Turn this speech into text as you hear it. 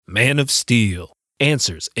Man of Steel,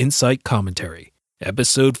 Answers Insight Commentary,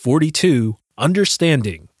 Episode 42,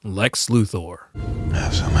 Understanding Lex Luthor. I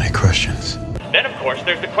have so many questions. Then, of course,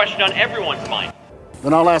 there's the question on everyone's mind.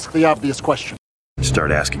 Then I'll ask the obvious question.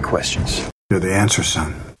 Start asking questions. You're the answer,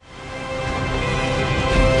 son.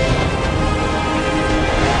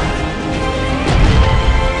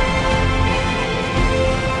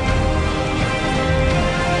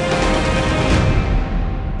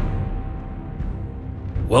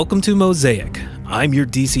 Welcome to Mosaic. I'm your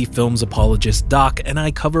DC Films apologist, Doc, and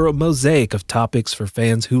I cover a mosaic of topics for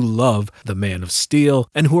fans who love the Man of Steel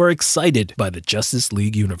and who are excited by the Justice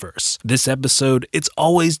League universe. This episode, it's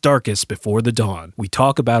always darkest before the dawn. We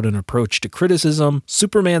talk about an approach to criticism,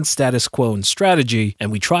 Superman's status quo and strategy, and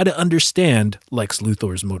we try to understand Lex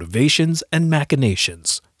Luthor's motivations and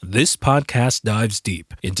machinations. This podcast dives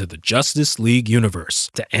deep into the Justice League universe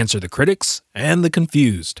to answer the critics and the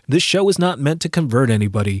confused. This show is not meant to convert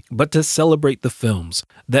anybody, but to celebrate the films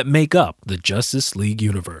that make up the Justice League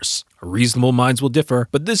universe. Reasonable minds will differ,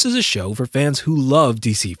 but this is a show for fans who love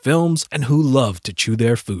DC films and who love to chew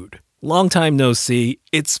their food. Long time no see.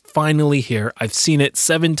 It's finally here. I've seen it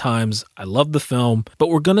 7 times. I love the film, but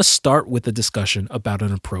we're going to start with a discussion about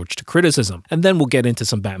an approach to criticism, and then we'll get into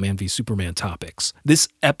some Batman v Superman topics. This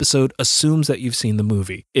episode assumes that you've seen the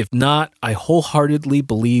movie. If not, I wholeheartedly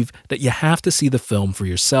believe that you have to see the film for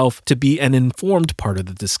yourself to be an informed part of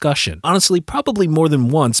the discussion. Honestly, probably more than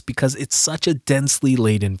once because it's such a densely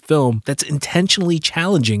laden film that's intentionally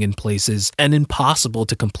challenging in places and impossible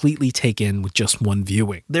to completely take in with just one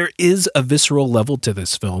viewing. There is a visceral level to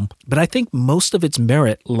this film, but I think most of its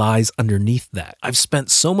merit lies underneath that. I've spent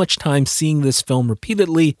so much time seeing this film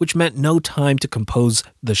repeatedly, which meant no time to compose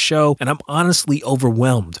the show, and I'm honestly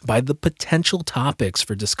overwhelmed by the potential topics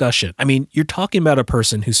for discussion. I mean, you're talking about a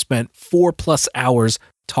person who spent 4+ hours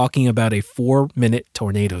talking about a 4-minute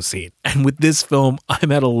tornado scene. And with this film,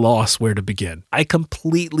 I'm at a loss where to begin. I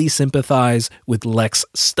completely sympathize with Lex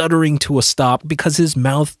stuttering to a stop because his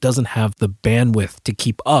mouth doesn't have the bandwidth to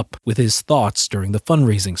keep up with his thoughts during the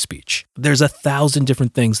fundraising speech. There's 1,000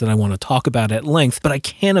 different things that I want to talk about at length, but I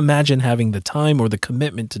can't imagine having the time or the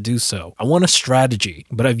commitment to do so. I want a strategy,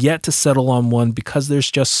 but I've yet to settle on one because there's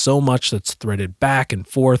just so much that's threaded back and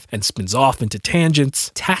forth and spins off into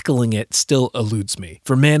tangents. Tackling it still eludes me.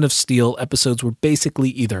 For Man of Steel, episodes were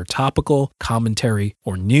basically either topical, commentary,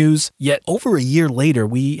 or news, yet over a year later,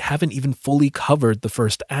 we haven't even fully covered the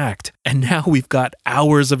first act, and now we've got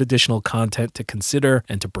hours of additional content to consider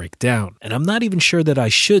and to break down. And I'm not even sure that I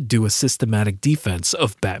should do a systematic defense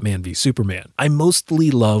of Batman v Superman. I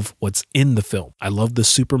mostly love what's in the film. I love the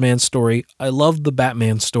Superman story, I love the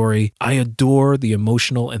Batman story, I adore the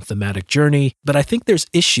emotional and thematic journey, but I think there's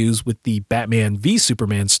issues with the Batman v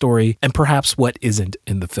Superman story and perhaps what isn't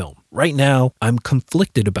in the film. Right now, I'm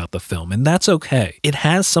conflicted about the film, and that's okay. It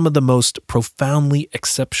has some of the most profoundly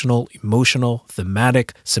exceptional, emotional,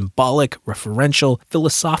 thematic, symbolic, referential,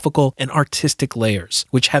 philosophical, and artistic layers,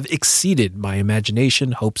 which have exceeded my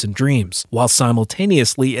imagination, hopes, and dreams, while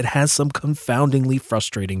simultaneously it has some confoundingly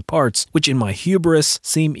frustrating parts, which in my hubris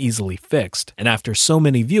seem easily fixed. And after so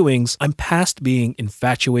many viewings, I'm past being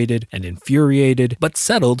infatuated and infuriated, but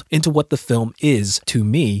settled into what the film is to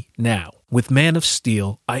me now. With Man of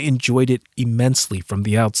Steel, I enjoyed it immensely from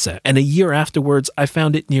the outset, and a year afterwards, I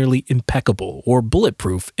found it nearly impeccable or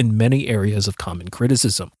bulletproof in many areas of common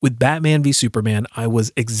criticism. With Batman v Superman, I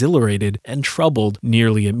was exhilarated and troubled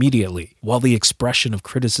nearly immediately. While the expression of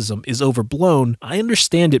criticism is overblown, I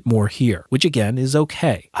understand it more here, which again is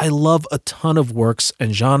okay. I love a ton of works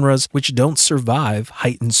and genres which don't survive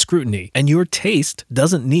heightened scrutiny, and your taste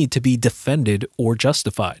doesn't need to be defended or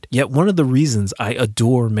justified. Yet one of the reasons I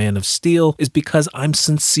adore Man of Steel is because I'm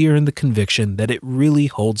sincere in the conviction that it really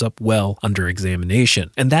holds up well under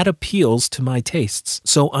examination, and that appeals to my tastes.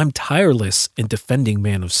 So I'm tireless in defending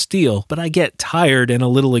Man of Steel, but I get tired and a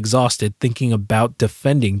little exhausted thinking about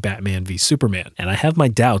defending Batman v Superman, and I have my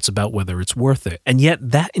doubts about whether it's worth it. And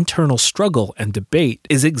yet that internal struggle and debate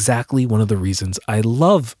is exactly one of the reasons I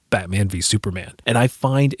love Batman v Superman, and I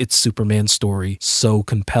find its Superman story so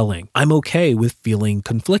compelling. I'm okay with feeling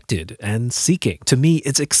conflicted and seeking. To me,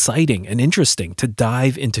 it's exciting and interesting to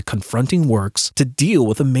dive into confronting works, to deal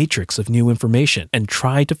with a matrix of new information, and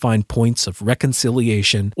try to find points of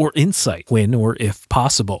reconciliation or insight when or if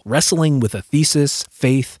possible. Wrestling with a thesis,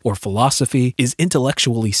 faith, or philosophy is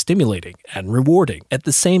intellectually stimulating and rewarding. At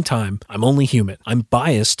the same time, I'm only human. I'm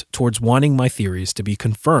biased towards wanting my theories to be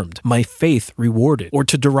confirmed, my faith rewarded, or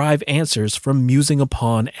to derive derive answers from musing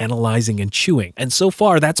upon, analyzing, and chewing. And so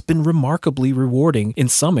far, that's been remarkably rewarding in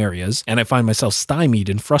some areas, and I find myself stymied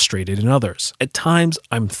and frustrated in others. At times,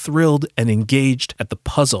 I'm thrilled and engaged at the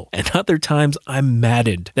puzzle, and other times, I'm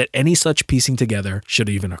maddened that any such piecing together should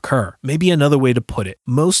even occur. Maybe another way to put it,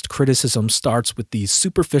 most criticism starts with the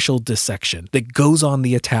superficial dissection that goes on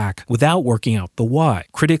the attack without working out the why.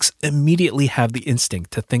 Critics immediately have the instinct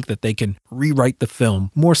to think that they can rewrite the film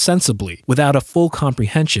more sensibly without a full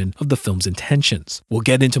comprehension of the film's intentions. We'll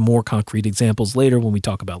get into more concrete examples later when we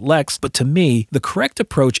talk about Lex, but to me, the correct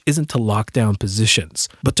approach isn't to lock down positions,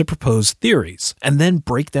 but to propose theories and then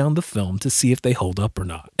break down the film to see if they hold up or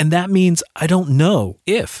not. And that means I don't know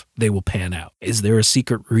if they will pan out. Is there a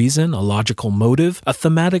secret reason, a logical motive, a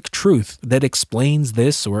thematic truth that explains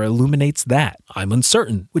this or illuminates that? I'm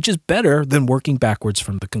uncertain, which is better than working backwards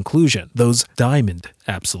from the conclusion, those diamond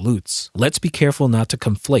absolutes. Let's be careful not to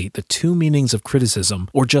conflate the two meanings of criticism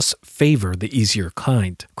or just favor the easier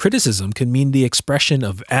kind. Criticism can mean the expression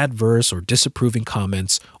of adverse or disapproving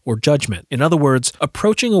comments or judgment. In other words,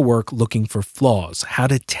 approaching a work looking for flaws, how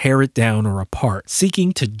to tear it down or apart,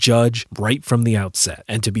 seeking to judge right from the outset.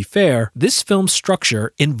 And to be fair, this film's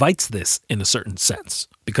structure invites this in a certain sense,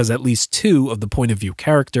 because at least two of the point of view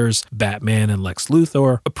characters, Batman and Lex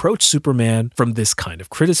Luthor, approach Superman from this kind of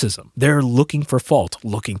criticism. They're looking for fault,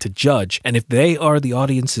 looking to judge, and if they are the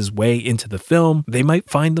audience's way into the film, they might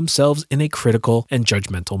find themselves in a critical and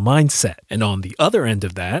judgmental mindset. And on the other end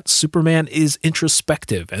of that, Superman is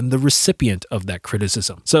introspective and the recipient of that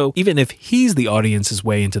criticism. So even if he's the audience's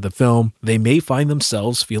way into the film, they may find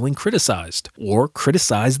themselves feeling criticized or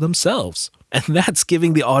criticize themselves. And that's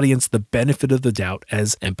giving the audience the benefit of the doubt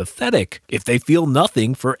as empathetic. If they feel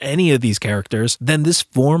nothing for any of these characters, then this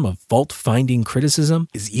form of fault-finding criticism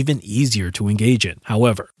is even easier to engage in.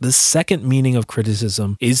 However, the second meaning of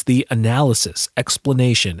criticism is the analysis,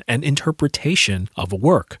 explanation, and interpretation of a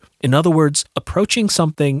work. In other words, approaching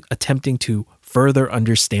something attempting to further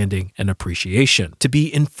understanding and appreciation, to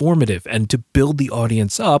be informative and to build the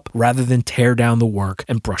audience up rather than tear down the work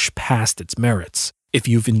and brush past its merits. If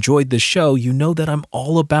you've enjoyed this show, you know that I'm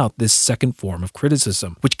all about this second form of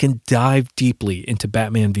criticism, which can dive deeply into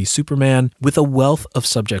Batman v Superman with a wealth of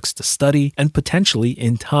subjects to study, and potentially,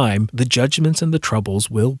 in time, the judgments and the troubles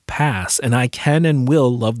will pass, and I can and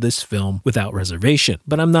will love this film without reservation.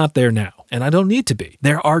 But I'm not there now, and I don't need to be.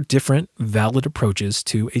 There are different, valid approaches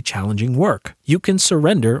to a challenging work. You can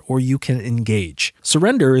surrender or you can engage.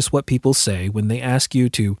 Surrender is what people say when they ask you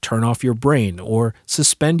to turn off your brain or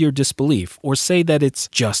suspend your disbelief or say that it's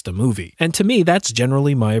just a movie. And to me, that's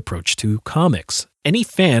generally my approach to comics. Any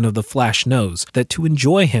fan of The Flash knows that to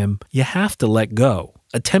enjoy him, you have to let go.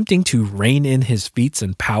 Attempting to rein in his feats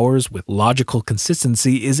and powers with logical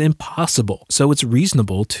consistency is impossible, so it's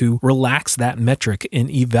reasonable to relax that metric in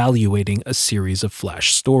evaluating a series of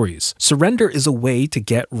Flash stories. Surrender is a way to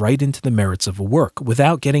get right into the merits of a work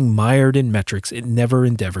without getting mired in metrics it never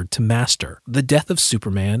endeavored to master. The Death of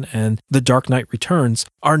Superman and The Dark Knight Returns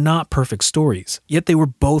are not perfect stories, yet they were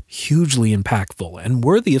both hugely impactful and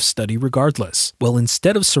worthy of study regardless. Well,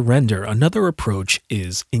 instead of surrender, another approach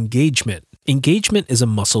is engagement. Engagement is a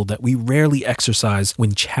muscle that we rarely exercise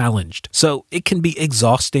when challenged, so it can be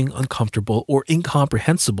exhausting, uncomfortable, or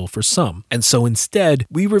incomprehensible for some. And so instead,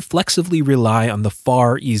 we reflexively rely on the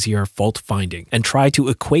far easier fault-finding and try to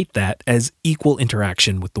equate that as equal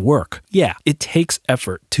interaction with the work. Yeah, it takes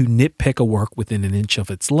effort to nitpick a work within an inch of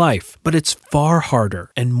its life, but it's far harder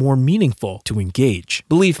and more meaningful to engage.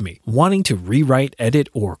 Believe me, wanting to rewrite, edit,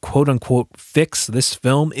 or quote-unquote fix this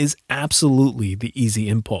film is absolutely the easy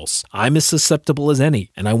impulse. I'm as susceptible as any,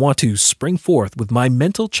 and I want to spring forth with my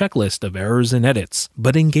mental checklist of errors and edits.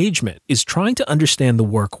 But engagement is trying to understand the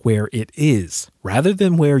work where it is, rather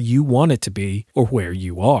than where you want it to be or where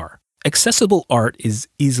you are. Accessible art is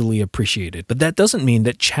easily appreciated, but that doesn't mean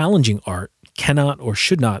that challenging art cannot or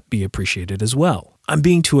should not be appreciated as well. I'm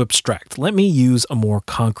being too abstract. Let me use a more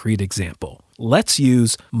concrete example. Let's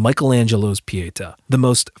use Michelangelo's Pieta, the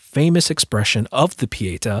most famous expression of the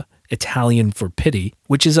Pieta, Italian for pity,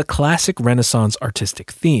 which is a classic Renaissance artistic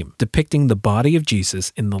theme, depicting the body of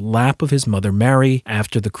Jesus in the lap of his mother Mary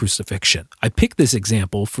after the crucifixion. I picked this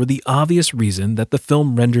example for the obvious reason that the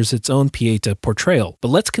film renders its own Pieta portrayal, but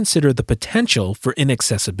let's consider the potential for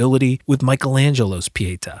inaccessibility with Michelangelo's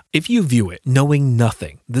Pieta. If you view it knowing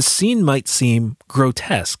nothing, the scene might seem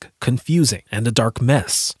grotesque, confusing, and a dark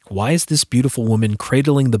mess. Why is this beautiful woman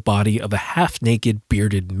cradling the body of a half-naked,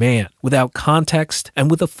 bearded man? Without context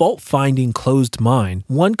and with a fault-finding closed mind,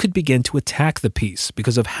 line, one could begin to attack the piece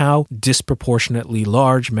because of how disproportionately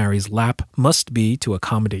large Mary's lap must be to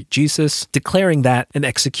accommodate Jesus, declaring that an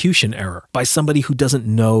execution error by somebody who doesn't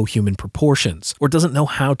know human proportions or doesn't know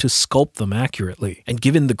how to sculpt them accurately. And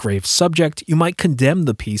given the grave subject, you might condemn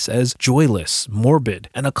the piece as joyless, morbid,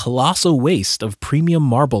 and a colossal waste of premium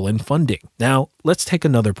marble and funding. Now, let's take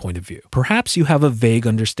another point of view. Perhaps you have a vague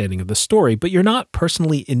understanding of the story, but you're not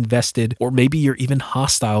personally invested, or maybe you're even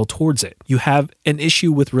hostile towards it. You have an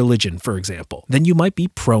issue with religion, for example. Then you might be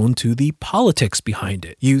prone to the politics behind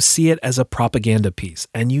it. You see it as a propaganda piece,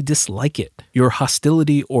 and you dislike it. Your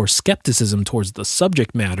hostility or skepticism towards the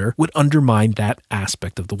subject matter would undermine that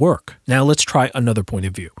aspect of the work. Now let's try another point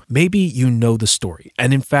of view. Maybe you know the story,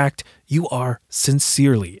 and in fact, you are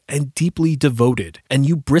sincerely and deeply devoted, and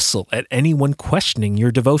you bristle at anyone questioning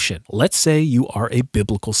your devotion. Let's say you are a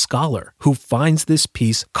biblical scholar who finds this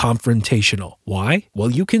piece confrontational. Why?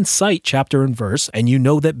 Well, you can cite chapter and verse, and you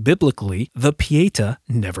know that biblically, the Pietà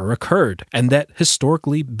never occurred, and that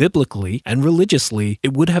historically, biblically, and religiously,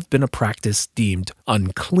 it would have been a practice deemed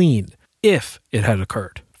unclean if it had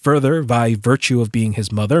occurred. Further, by virtue of being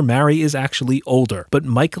his mother, Mary is actually older, but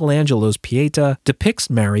Michelangelo's Pietà depicts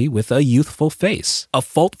Mary with a youthful face. A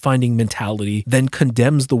fault-finding mentality then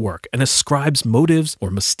condemns the work and ascribes motives or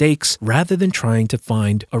mistakes rather than trying to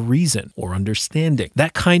find a reason or understanding.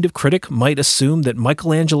 That kind of critic might assume that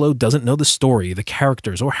Michelangelo doesn't know the story, the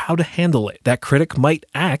characters, or how to handle it. That critic might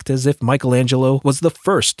act as if Michelangelo was the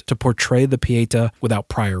first to portray the Pietà without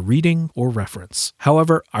prior reading or reference.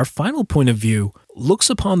 However, our final point of view looks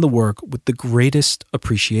upon the work with the greatest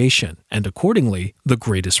appreciation and, accordingly, the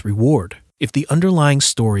greatest reward. If the underlying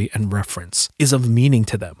story and reference is of meaning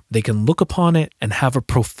to them, they can look upon it and have a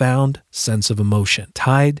profound sense of emotion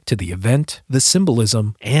tied to the event, the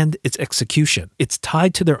symbolism, and its execution. It's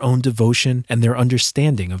tied to their own devotion and their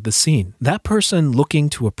understanding of the scene. That person looking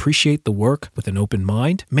to appreciate the work with an open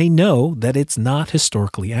mind may know that it's not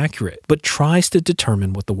historically accurate, but tries to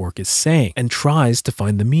determine what the work is saying and tries to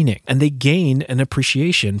find the meaning, and they gain an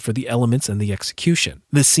appreciation for the elements and the execution.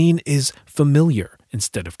 The scene is familiar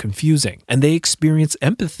instead of confusing, and they experience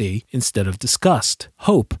empathy instead of disgust,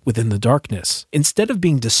 hope within the darkness. Instead of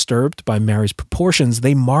being disturbed by Mary's proportions,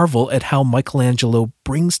 they marvel at how Michelangelo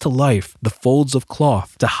brings to life the folds of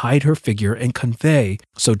cloth to hide her figure and convey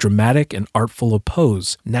so dramatic and artful a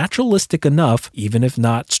pose, naturalistic enough even if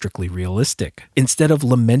not strictly realistic. Instead of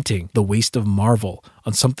lamenting the waste of marble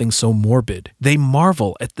on something so morbid, they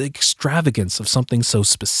marvel at the extravagance of something so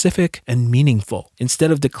specific and meaningful. Instead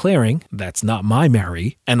of declaring, "That's not my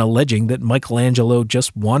Mary," and alleging that Michelangelo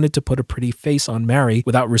just wanted to put a pretty face on Mary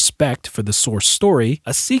without respect for the source story,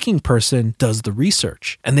 a seeking person does the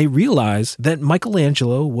research, and they realize that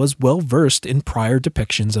Michelangelo was well versed in prior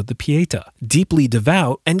depictions of the Pietà, deeply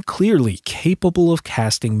devout and clearly capable of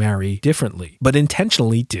casting Mary differently, but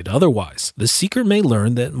intentionally did otherwise. The seeker may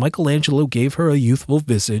learn that Michelangelo gave her a youthful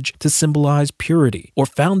visage to symbolize purity, or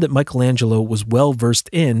found that Michelangelo was well versed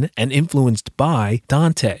in and influenced by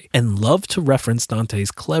Dante, and loved to reference Dante's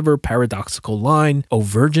clever paradoxical line, "O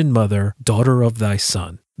Virgin Mother, daughter of thy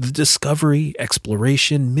Son." The discovery,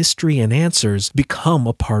 exploration, mystery, and answers become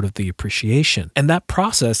a part of the appreciation. And that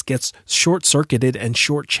process gets short-circuited and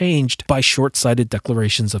short-changed by short-sighted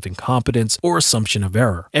declarations of incompetence or assumption of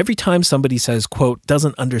error. Every time somebody says, quote,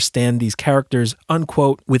 "doesn't understand these characters,"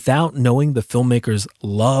 unquote, without knowing the filmmaker's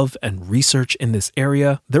love and research in this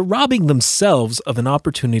area, they're robbing themselves of an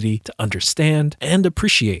opportunity to understand and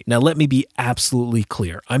appreciate. Now, let me be absolutely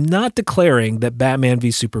clear. I'm not declaring that Batman v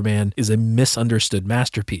Superman is a misunderstood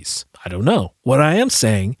masterpiece. I don't know. What I am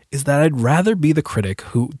saying is that I'd rather be the critic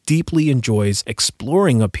who deeply enjoys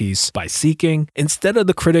exploring a piece by seeking, instead of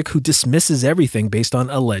the critic who dismisses everything based on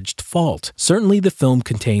alleged fault. Certainly the film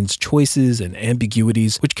contains choices and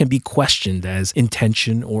ambiguities which can be questioned as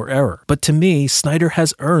intention or error. But to me, Snyder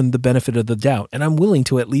has earned the benefit of the doubt, and I'm willing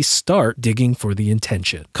to at least start digging for the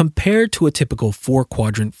intention. Compared to a typical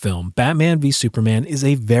 4-quadrant film, Batman v Superman is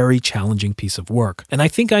a very challenging piece of work, and I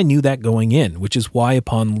think I knew that going in, which is why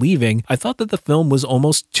upon leaving, I thought that the film was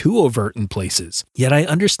almost too overt in places. Yet I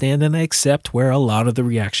understand and I accept where a lot of the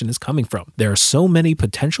reaction is coming from. There are so many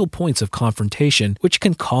potential points of confrontation which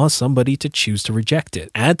can cause somebody to choose to reject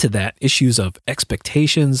it. Add to that issues of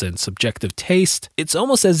expectations and subjective taste. It's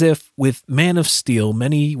almost as if with Man of Steel,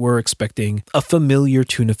 many were expecting a familiar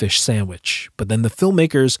tuna fish sandwich, but then the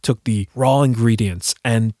filmmakers took the raw ingredients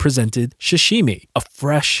and presented sashimi, a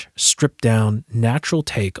fresh, stripped down, natural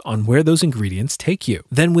take on where those ingredients take you.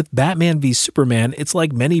 Then with Batman v Superman, it's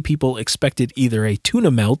like many people expected either a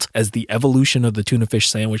tuna melt as the evolution of the tuna fish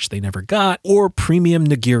sandwich they never got, or premium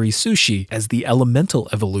nigiri sushi as the elemental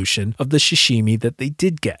evolution of the sashimi that they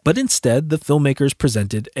did get. But instead, the filmmakers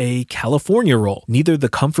presented a California roll, neither the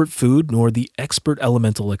comfort food nor the expert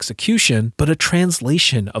elemental execution, but a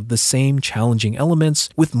translation of the same challenging elements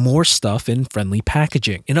with more stuff in friendly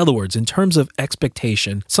packaging. In other words, in terms of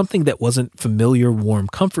expectation, something that wasn't familiar warm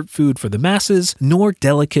comfort food for the masses, nor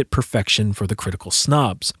delicate perfection for the critical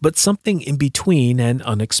snobs, but something in between and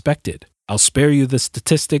unexpected. I'll spare you the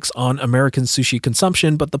statistics on American sushi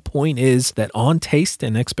consumption, but the point is that on taste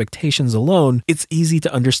and expectations alone, it's easy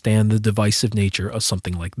to understand the divisive nature of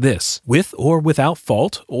something like this, with or without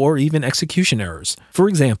fault or even execution errors. For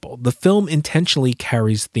example, the film intentionally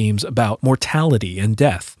carries themes about mortality and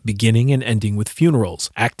death, beginning and ending with funerals,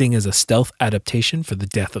 acting as a stealth adaptation for the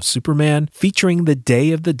death of Superman, featuring the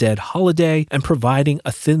Day of the Dead holiday, and providing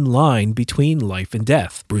a thin line between life and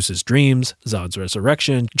death, Bruce's dreams, Zod's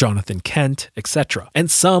resurrection, Jonathan Kent, etc.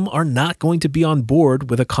 And some are not going to be on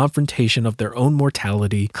board with a confrontation of their own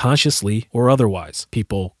mortality, consciously or otherwise.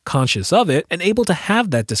 People conscious of it and able to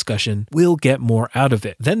have that discussion will get more out of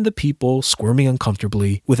it than the people squirming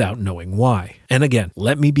uncomfortably without knowing why. And again,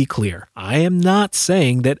 let me be clear. I am not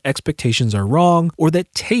saying that expectations are wrong or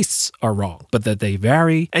that tastes are wrong, but that they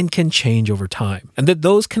vary and can change over time, and that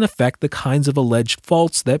those can affect the kinds of alleged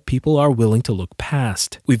faults that people are willing to look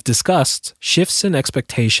past. We've discussed shifts in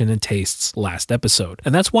expectation and tastes last episode,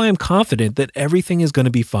 and that's why I'm confident that everything is going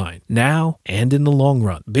to be fine, now and in the long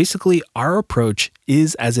run. Basically, our approach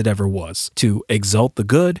is as it ever was, to exalt the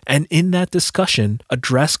good, and in that discussion,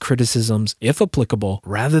 address criticisms if applicable,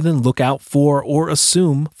 rather than look out for or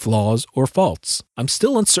assume flaws or faults. I'm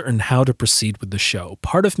still uncertain how to proceed with the show.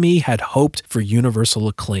 Part of me had hoped for universal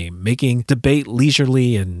acclaim, making debate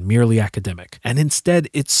leisurely and merely academic, and instead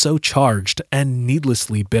it's so charged and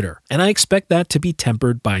needlessly bitter. And I expect that to be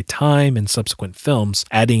tempered by time and subsequent films,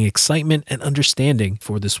 adding excitement and understanding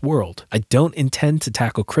for this world. I don't intend to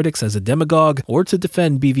tackle critics as a demagogue or to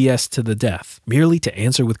defend BVS to the death, merely to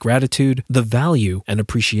answer with gratitude the value and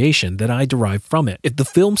appreciation that I derive from it. If the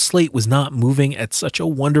film slate was not moving at such a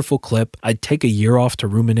wonderful clip, I'd take a year off to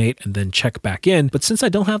ruminate and then check back in, but since I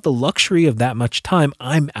don't have the luxury of that much time,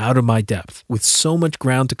 I'm out of my depth. With so much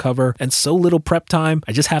ground to cover and so little prep time,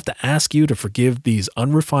 I just have to ask you to forgive these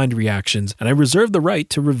unrefined reactions, and I reserve the right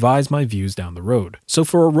to revise my views down the road. So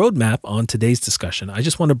for a roadmap on today's discussion, I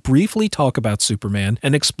just want to briefly talk about Superman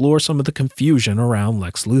and explore some of the confusion around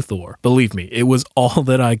Lex Luthor. Believe me, it was all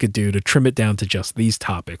that I could do to trim it down to just these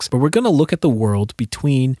topics, but we're going to look at the world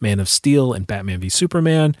between Man of Steel and Batman v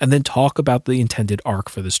Superman, and then talk about the intended arc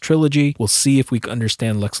for this trilogy. We'll see if we can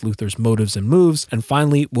understand Lex Luthor's motives and moves, and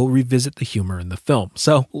finally, we'll revisit the humor in the film.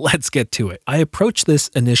 So let's get to it. I approached this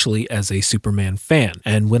initially as a Superman fan,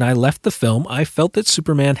 and when I left the film, I felt that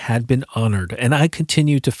Superman had been honored, and I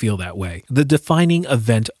continue to feel that way. The defining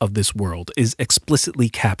event of this world is explicitly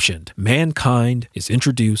captioned. Mankind is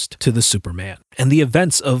introduced to the Superman, and the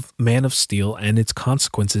events of Man of Steel and its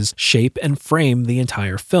consequences shape and frame the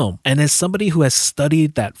entire film. And as somebody who has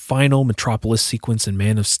studied that final Metropolis sequence in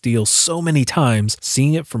Man of Steel so many times,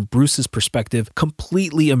 seeing it from Bruce's perspective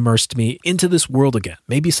completely immersed me into this world again.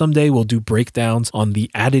 Maybe someday we'll do breakdowns on the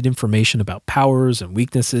added information about powers and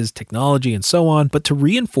weaknesses, technology, and so on, but to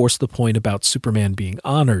reinforce the point about Superman being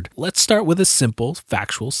honored, let's start with a simple,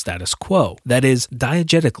 factual status quo. That is,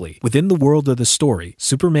 diegetically, within the world of the story,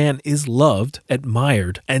 Superman is loved,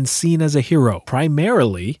 admired, and seen as a hero,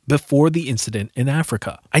 primarily before the incident in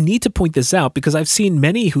Africa. I need to point this out because I've seen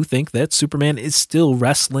many who think that Superman is still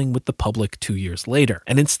wrestling with the public 2 years later.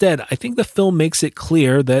 And instead, I think the film makes it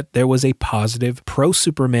clear that there was a positive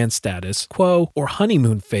pro-Superman status quo or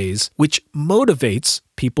honeymoon phase, which motivates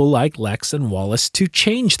people like Lex and Wallace to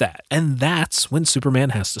change that. And that's when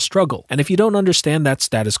Superman has to struggle. And if you don't understand that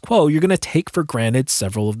status quo, you're going to take for granted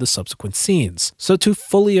several of the subsequent scenes. So to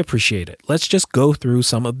fully appreciate it, let's just go through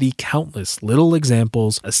some of the countless little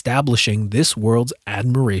examples establishing this world's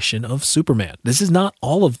admiration of Superman. This is not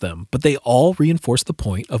all of them, but they all reinforce the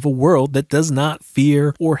point of a world that does not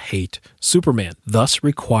fear or hate Superman, thus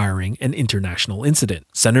requiring an international incident.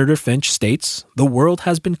 Senator Finch states, "The world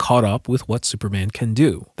has been caught up with what Superman can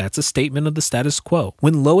do." That's a statement of the status quo.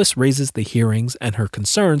 When Lois raises the hearings and her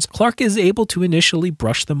concerns, Clark is able to initially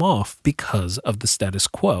brush them off because of the status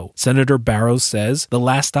quo. Senator Barrows says, "The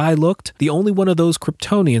last I looked, the only one of those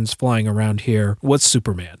Kryptonians flying around here was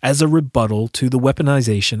Superman," as a rebuttal to the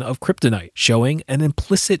weaponization of kryptonite, showing an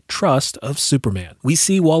implicit trust of Superman. We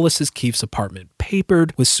see Wallace's Keefe's apartment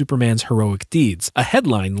papered with Superman's heroic deeds. A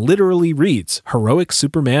headline literally reads, "Heroic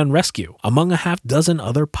Superman Rescue," among a half dozen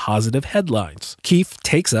other positive headlines. Keefe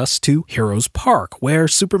takes us to Heroes Park, where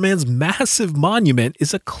Superman's massive monument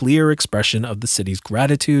is a clear expression of the city's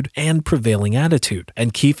gratitude and prevailing attitude,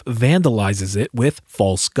 and Keefe vandalizes it with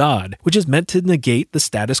 "false god," which is meant to negate the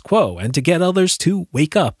status quo and to get others to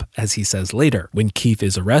wake up, as he says later. When Keefe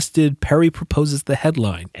is arrested, Perry proposes the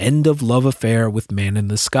headline, "End of love affair with Man in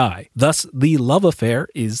the Sky." Thus, the love affair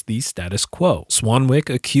is the status quo. Swanwick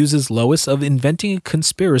accuses Lois of inventing a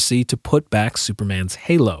conspiracy to put back Superman's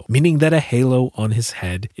halo, meaning that a halo on his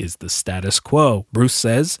head is the status quo. Bruce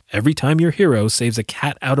says, "Every time your hero saves a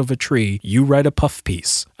cat out of a tree, you write a puff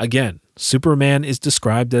piece." Again, Superman is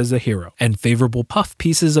described as a hero, and favorable puff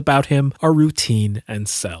pieces about him are routine and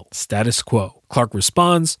sell. Status quo. Clark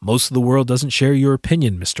responds, "Most of the world doesn't share your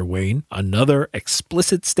opinion, Mr. Wayne." Another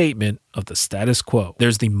explicit statement of the status quo.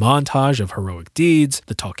 There's the montage of heroic deeds,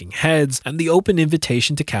 the talking heads, and the open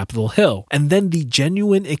invitation to Capitol Hill, and then the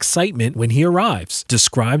genuine excitement when he arrives,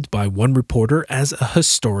 described by one reporter as a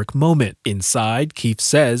historic moment. Inside, Keefe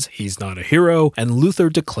says he's not a hero, and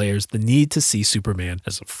Luthor declares the need to see Superman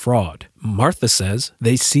as a fraud. Martha says,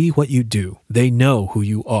 "They see what you do, they know who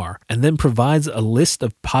you are," and then provides a list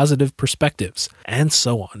of positive perspectives, and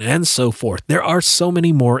so on and so forth. There are so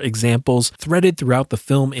many more examples threaded throughout the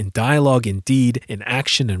film in dialogue, in deed, in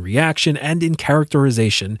action and reaction, and in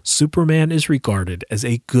characterization. Superman is regarded as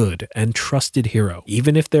a good and trusted hero,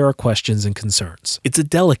 even if there are questions and concerns. It's a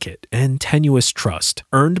delicate and tenuous trust,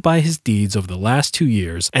 earned by his deeds over the last 2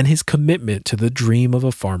 years and his commitment to the dream of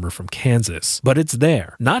a farmer from Kansas. But it's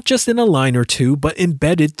there, not just in a line or two, but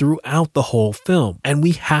embedded throughout the whole film. And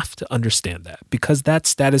we have to understand that, because that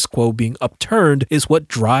status quo being upturned is what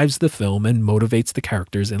drives the film and motivates the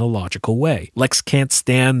characters in a logical way. Lex can't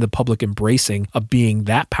stand the public embracing of being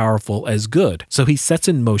that powerful as good, so he sets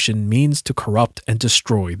in motion means to corrupt and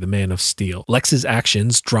destroy the Man of Steel. Lex's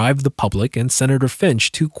actions drive the public and Senator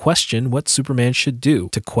Finch to question what Superman should do,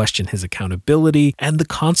 to question his accountability and the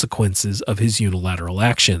consequences of his unilateral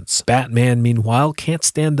actions. Batman, meanwhile, can't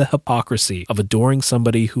stand the hypocrisy of adoring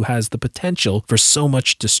somebody who has the potential for so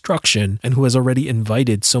much destruction and who has already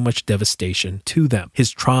invited so much devastation to them.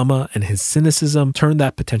 His trauma and his cynicism turn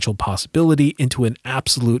that potential possibility into an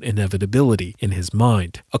absolute inevitability in his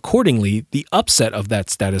mind. Accordingly, the upset of that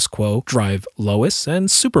status quo drive Lois and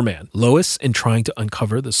Superman. Lois in trying to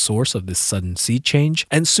uncover the source of this sudden sea change,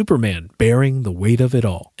 and Superman bearing the weight of it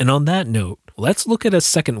all. And on that note, let's look at a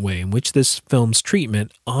second way in which this film's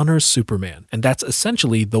treatment honors Superman, and that's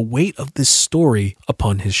essentially the weight of this story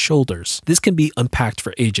upon his shoulders. This can be unpacked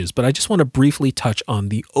for ages, but I just want to briefly touch on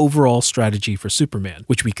the overall strategy for Superman,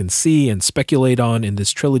 which we can see and speculate on in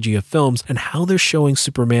this trilogy of films, and how they're showing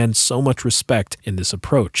Superman so much respect in this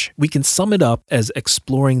approach. We can sum it up as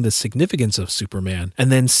exploring the significance of Superman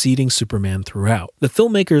and then seeding Superman throughout. The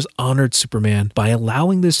filmmakers honored Superman by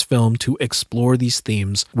allowing this film to explore these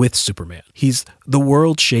themes with Superman. He's the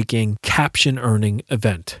world-shaking, caption-earning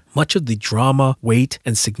event. Much of the drama, weight,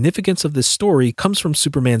 and significance of this story comes from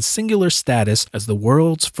Superman's singular status as the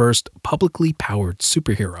world's first publicly powered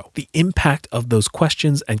superhero. The impact of those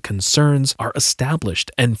questions and concerns are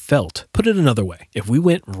established and felt. Put it another way, if we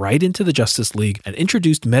went right into the Justice League and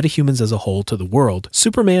introduced metahumans as a whole to the world,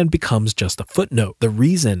 Superman becomes just a footnote. The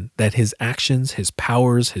reason that his actions, his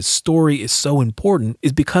powers, his story is so important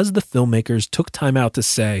is because the filmmakers took time out to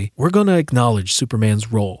say, we're going to acknowledge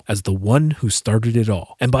Superman's role as the one who started it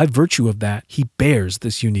all. And by virtue of that, he bears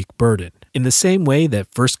this unique burden. In the same way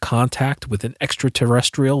that first contact with an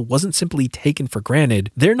extraterrestrial wasn't simply taken for granted,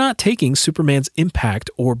 they're not taking Superman's impact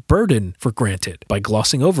or burden for granted by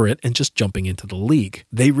glossing over it and just jumping into the League.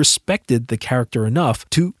 They respected the character enough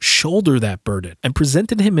to shoulder that burden and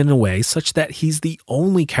presented him in a way such that he's the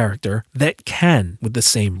only character that can, with the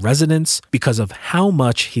same resonance, because of how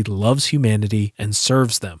much he loves humanity and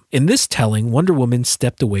serves them. In this telling, Wonder Woman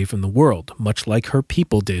stepped away from the world, much like her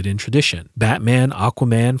people did in tradition. Batman,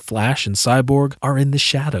 Aquaman, Flash, and Cyborg are in the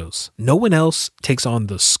shadows. No one else takes on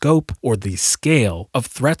the scope or the scale of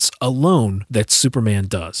threats alone that Superman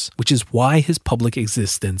does, which is why his public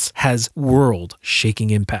existence has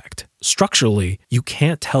world-shaking impact. Structurally, you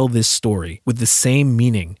can't tell this story with the same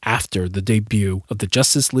meaning after the debut of the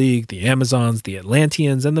Justice League, the Amazons, the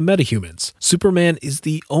Atlanteans, and the Metahumans. Superman is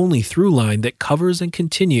the only through line that covers and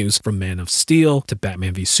continues from Man of Steel to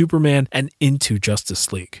Batman v Superman and into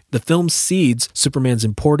Justice League. The film seeds Superman's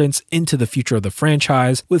importance into the future of the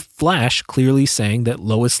franchise, with Flash clearly saying that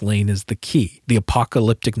Lois Lane is the key. The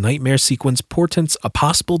apocalyptic nightmare sequence portends a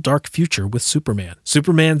possible dark future with Superman.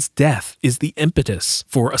 Superman's death is the impetus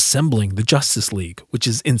for assembling assembling the Justice League, which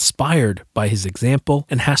is inspired by his example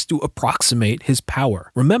and has to approximate his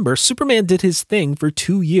power. Remember, Superman did his thing for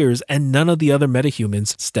 2 years and none of the other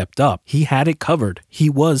metahumans stepped up. He had it covered. He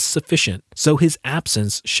was sufficient. So his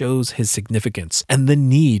absence shows his significance and the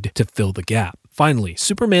need to fill the gap. Finally,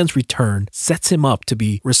 Superman's return sets him up to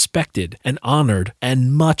be respected and honored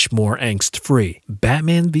and much more angst-free.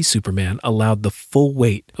 Batman v Superman allowed the full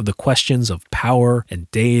weight of the questions of power and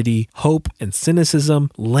deity, hope and cynicism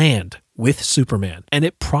land with Superman, and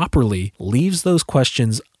it properly leaves those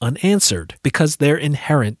questions unanswered because they're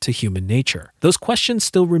inherent to human nature. Those questions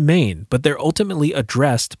still remain, but they're ultimately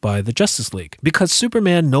addressed by the Justice League because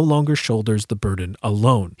Superman no longer shoulders the burden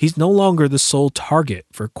alone. He's no longer the sole target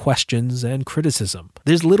for questions and criticism.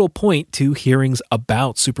 There's little point to hearings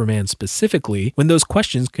about Superman specifically when those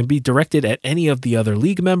questions can be directed at any of the other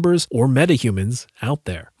League members or metahumans out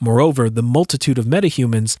there. Moreover, the multitude of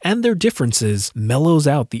metahumans and their differences mellows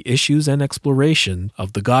out the issues and exploration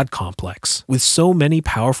of the God complex. With so many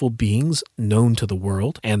powerful beings known to the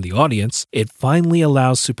world and the audience, it finally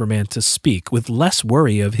allows Superman to speak with less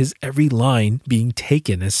worry of his every line being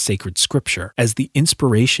taken as sacred scripture, as the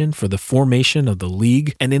inspiration for the formation of the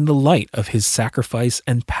League and in the light of his sacrifice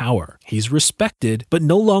and power. He's respected, but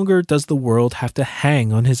no longer does the world have to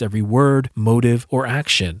hang on his every word, motive, or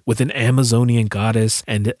action. With an Amazonian goddess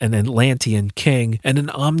and an Atlantean king and an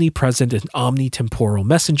omnipresent and omnitemporal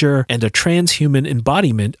messenger and a transhuman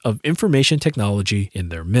embodiment of information technology in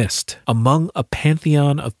their midst. Among a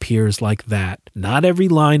pantheon of peers like that, not every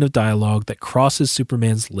line of dialogue that crosses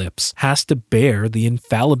Superman's lips has to bear the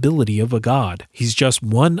infallibility of a god. He's just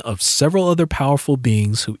one of several other powerful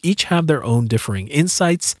beings who each have their own differing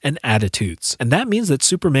insights and attitudes. And that means that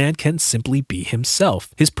Superman can simply be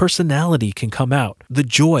himself. His personality can come out, the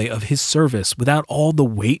joy of his service without all the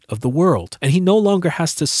weight of the world. And he no longer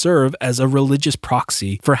has to serve as a religious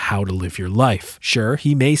proxy for how to live your life. Sure,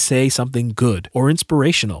 he may say something good or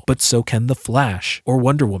inspirational, but so can the Flash or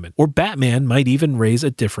Wonder Woman, or Batman might even raise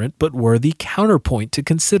a different but worthy counterpoint to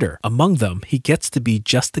consider. Among them, he gets to be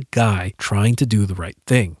just a guy trying to do the right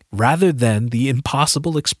thing, rather than the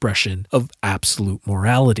impossible expression of absolute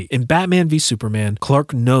morality. In Batman v Superman,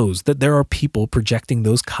 Clark knows that there are people projecting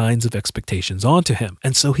those kinds of expectations onto him,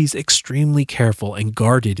 and so he's extremely careful and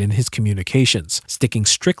guarded in his communications, sticking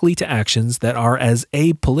strictly to actions that are as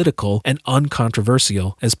apolitical and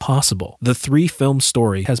uncontroversial as possible. The 3-film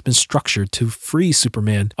story has been structured to free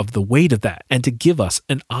Superman of the weight of that and to give us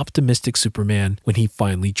an optimistic Superman when he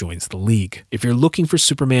finally joins the League. If you're looking for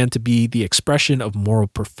Superman to be the expression of moral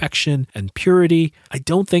perfection and purity, I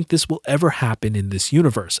don't think this will ever happen in this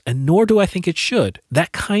universe, and nor do I think it should.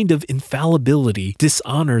 That kind of infallibility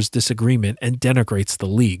dishonors disagreement and denigrates the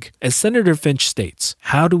League. As Senator Finch states,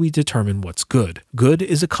 how do we determine what's good? Good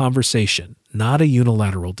is a conversation, not a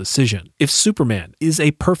unilateral decision. If Superman is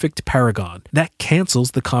a perfect paragon, that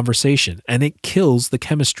cancels the conversation and it kills the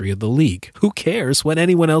chemistry of the League. Who cares what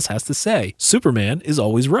anyone else has to say? Superman is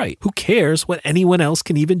always right. Who cares what anyone else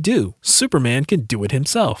can even do? Superman can do it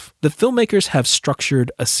himself. The filmmakers have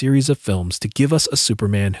structured a series of films to give us a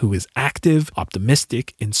Superman who is active,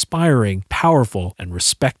 optimistic, inspiring, powerful, and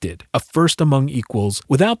respected. A first among equals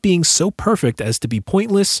without being so perfect as to be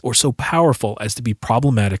pointless or so powerful as to be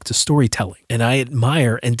problematic to storytelling. And I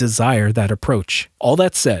admire and desire that approach. All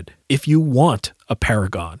that said, if you want a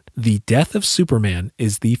paragon, the death of Superman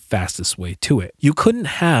is the fastest way to it. You couldn't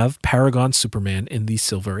have Paragon Superman in the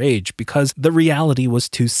Silver Age because the reality was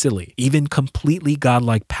too silly. Even completely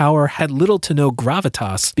godlike power had little to no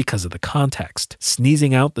gravitas because of the context.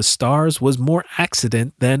 Sneezing out the stars was more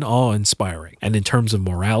accident than awe-inspiring. And in terms of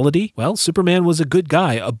morality, well, Superman was a good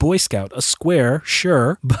guy, a Boy Scout, a square,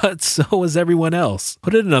 sure, but so was everyone else.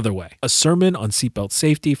 Put it another way, a sermon on seatbelt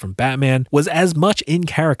safety from Batman was as much in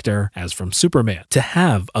character as from Superman. To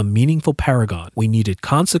have a meaningful paragon, we needed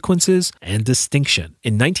consequences and distinction.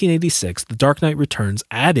 In 1986, The Dark Knight Returns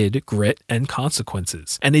added grit and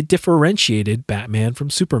consequences, and it differentiated Batman from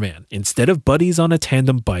Superman. Instead of buddies on a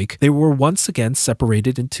tandem bike, they were once again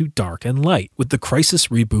separated into dark and light. With the Crisis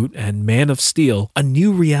reboot and Man of Steel, a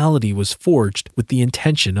new reality was forged with the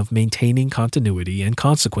intention of maintaining continuity and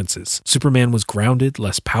consequences. Superman was grounded,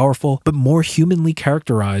 less powerful, but more humanly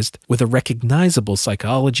characterized, with a recognizable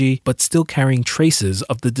psychology, but still carrying traces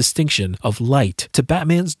of the distinction of light to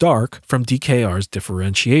Batman's dark from DKR's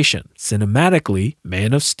differentiation. Cinematically,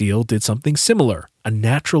 Man of Steel did something similar. a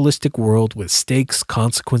naturalistic world with stakes,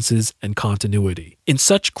 consequences, and continuity. In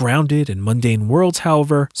such grounded and mundane worlds,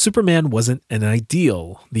 however, Superman wasn't an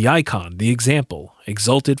ideal, the icon, the example,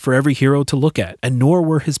 exalted for every hero to look at, and nor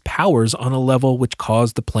were his powers on a level which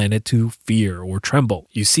caused the planet to fear or tremble.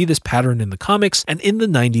 You see this pattern in the comics and in the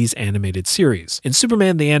 90s animated series. In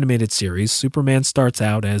Superman the Animated Series, Superman starts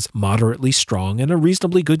out as moderately strong and a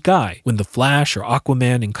reasonably good guy. When the Flash or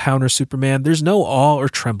Aquaman encounter Superman, there's no awe or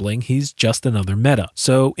trembling, he's just another meta.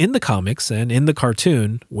 So in the comics and in the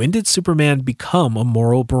cartoon, when did Superman become a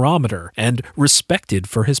moral barometer and respected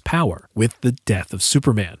for his power? With the death of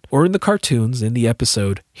Superman. Or in the cartoons, in the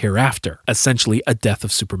episode Hereafter, essentially a Death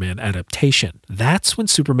of Superman adaptation. That's when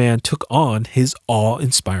Superman took on his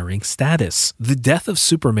awe-inspiring status. The death of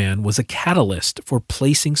Superman was a catalyst for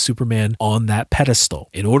placing Superman on that pedestal.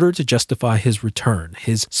 In order to justify his return,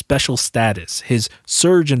 his special status, his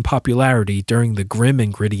surge in popularity during the grim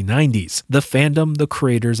and gritty 90s, the fandom, the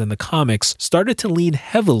creators, and the comics started to lean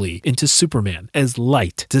heavily into Superman as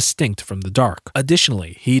light, distinct from the dark.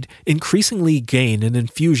 Additionally, he'd increasingly gain an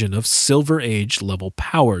infusion of Silver Age level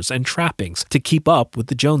powers and trappings to keep up with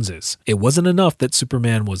the Joneses. It wasn't enough that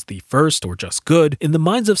Superman was the first or just good. In the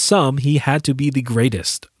minds of some, he had to be the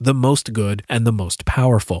greatest, the most good, and the most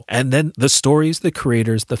powerful. And then the stories, the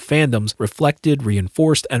creators, the fandoms reflected,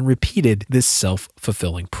 reinforced, and repeated this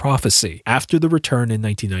self-fulfilling prophecy. After the return in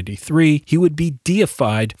 1993, he would be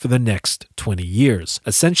deified for the next 20 years,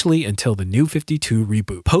 essentially until the New 52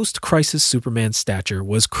 reboot. Post-Crisis Superman's stature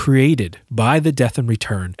was created by the death and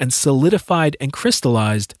return and solidified and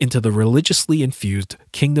crystallized into the religiously infused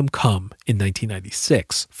Kingdom Come in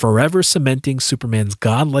 1996, forever cementing Superman's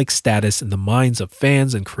godlike status in the minds of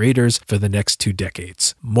fans and creators for the next 2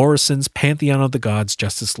 decades. Morrison's Pantheon of the Gods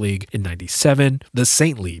Justice League in 97, the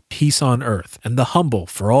saintly Peace on Earth, and the humble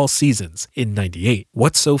For All Seasons in 98.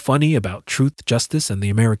 What's So Funny About Truth, Justice, and the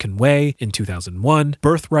American Way in 2001,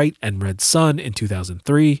 Birthright and Red Sun in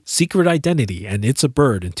 2003, Secret Identity and It's a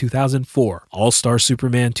Bird in 2004, All-Star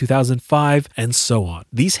Superman 2005, and so on.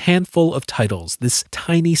 These handful of titles, this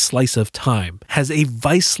tiny slice of time, has a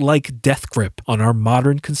vice-like death grip on our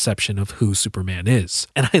modern conception of who Superman is.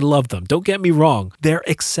 And I love them, don't get me wrong, they're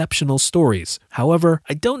exceptional stories. However,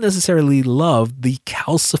 I don't necessarily love the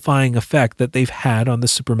calcifying effect that they've had on the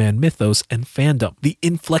Superman mythos and fandom, the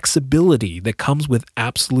inflexibility that comes with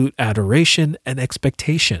absolute adoration and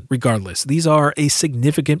expectation. Regardless, these are a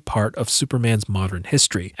significant part of Superman's modern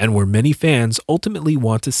history, and where many fans ultimately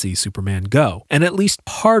want to see Superman go, and at least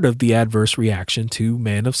part of the adverse reaction to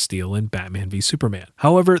Man of Steel and Batman v Superman.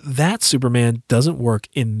 However, that Superman doesn't work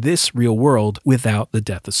in this real world without the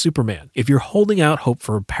death of Superman. If you're holding out hope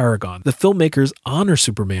for a paragon, the filmmakers honor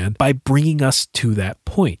Superman by bringing us to that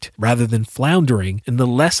point, rather than floundering in the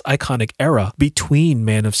less iconic era between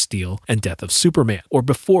Man of Steel and Death of Superman, or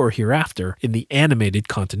before Hereafter in the animated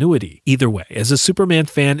continuity. Either way, as a Superman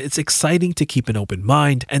fan, it's exciting to keep an open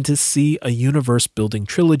mind and to see a universe-building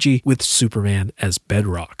trilogy with Superman as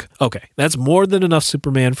bedrock. Okay, that's more than enough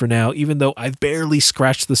Superman for now, even though I've barely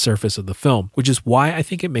scratched the surface of the film, which is why I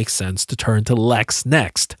think it makes sense to turn to Lex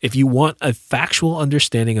next. If you want a factual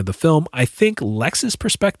understanding of the film, I think Lex's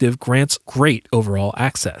perspective grants great overall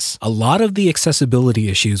access. A lot of the accessibility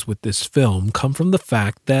issues with this film come from the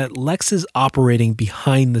fact that Lex is operating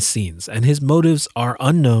behind the scenes, and his motives are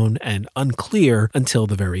unknown and unclear until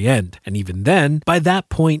the very end. And even then, by that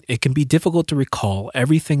point, it can be difficult to recall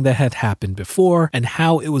everything that had happened before and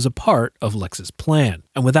how it was a part of Lex's plan.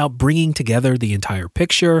 And without bringing together the entire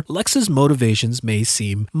picture, Lex's motivations may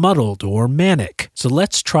seem muddled or manic. So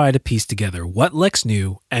let's try to piece together what Lex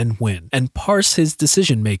knew and when, and parse his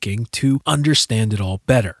decision-making to understand it all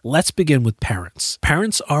better. Let's begin with parents.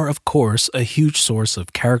 Parents are, of course, a huge source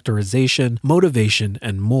of characterization, motivation,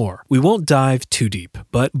 and more. We won't dive too deep,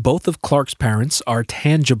 but both of Clark's parents are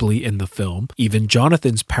tangibly in the film. Even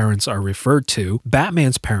Jonathan's parents are referred to.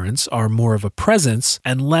 Batman's parents are more of a presence,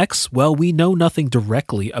 and Lex, well, we know nothing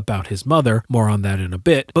directly about his mother, more on that in a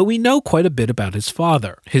bit, but we know quite a bit about his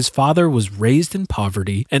father. His father was raised in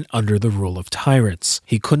poverty and under the rule of tyrants.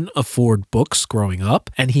 He couldn't afford books growing up,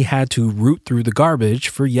 and he had to root through the garbage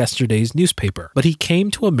for yesterday's newspaper. But he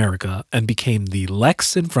came to America and became the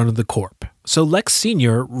Lex in front of the corp. So Lex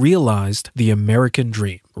Sr. realized the American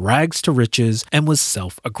dream, rags to riches, and was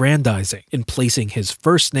self-aggrandizing in placing his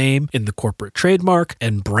first name in the corporate trademark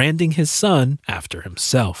and branding his son after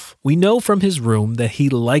himself. We know from his room that he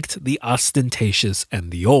liked the ostentatious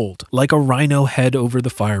and the old, like a rhino head over the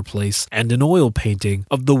fireplace and an oil painting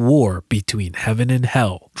of the war between heaven and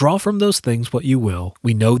hell. Draw from those things what you will.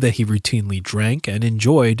 We know that he routinely drank and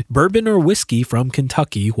enjoyed bourbon or whiskey from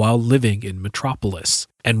Kentucky while living in Metropolis.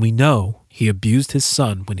 And we know he abused his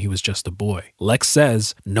son when he was just a boy. Lex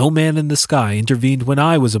says, "No man in the sky intervened when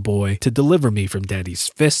I was a boy to deliver me from Daddy's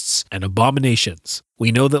fists and abominations."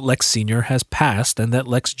 We know that Lex Sr. has passed and that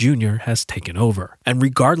Lex Jr. has taken over. And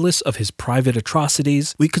regardless of his private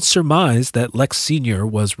atrocities, we could surmise that Lex Sr.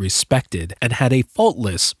 was respected and had a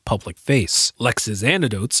faultless public face. Lex's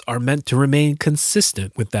anecdotes are meant to remain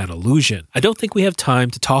consistent with that illusion. I don't think we have time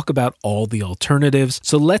to talk about all the alternatives,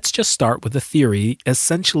 so let's just start with a theory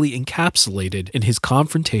essentially encapsulated in his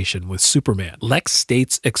confrontation with Superman. Lex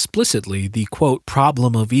states explicitly the, quote,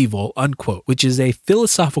 problem of evil, unquote, which is a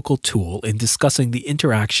philosophical tool in discussing the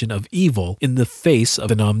interaction of evil in the face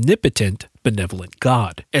of an omnipotent, benevolent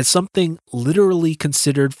God. As something literally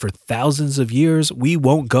considered for thousands of years, we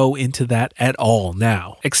won't go into that at all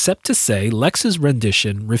now, except to say Lex's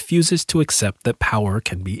rendition refuses to accept that power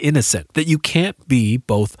can be innocent, that you can't be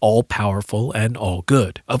both all-powerful and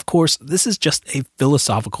all-good. Of course, this is just a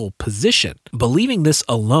philosophical position. Believing this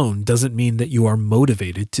alone doesn't mean that you are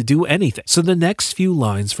motivated to do anything. So the next few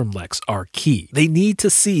lines from Lex are key. They need to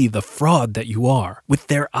see the fraud that you are with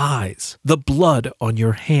their eyes, the blood on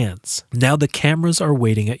your hands. Now the cameras are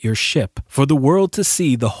waiting at your ship for the world to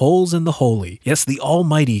see the holes in the holy. Yes, the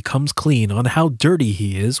Almighty comes clean on how dirty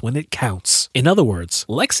he is when it counts. In other words,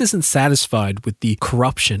 Lex isn't satisfied with the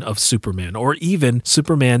corruption of Superman or even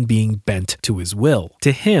Superman being bent to his will.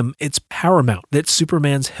 To him, it's paramount that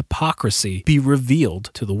Superman's hypocrisy be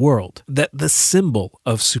revealed to the world, that the symbol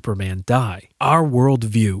of Superman die. Our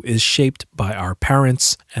worldview is shaped by our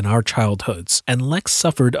parents and our childhoods, and Lex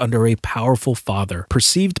suffered under a powerful father,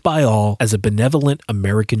 perceived by all as a benevolent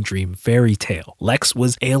American dream fairy tale. Lex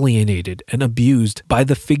was alienated and abused by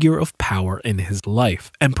the figure of power in his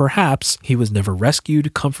life, and perhaps he was never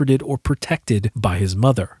rescued, comforted, or protected by his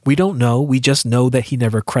mother. We don't know, we just know that he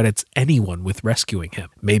never credits anyone with rescuing him.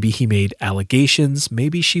 Maybe he made allegations,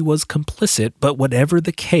 maybe she was complicit, but whatever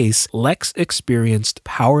the case, Lex experienced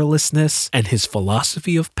powerlessness and his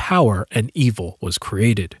philosophy of power and evil was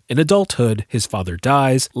created. In adulthood, his father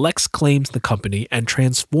dies, Lex claims the company and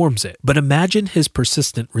transforms it. But imagine his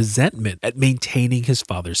persistent resentment at maintaining his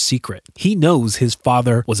father's secret. He knows his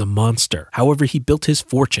father was a monster. However, he built his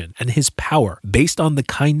fortune and his power based on the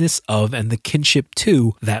kindness of and the kinship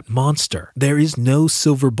to that monster. There is no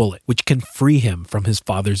silver bullet which can free him from his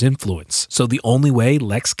father's influence. So the only way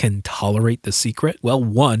Lex can tolerate the secret? Well,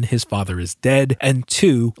 1, his father is dead, and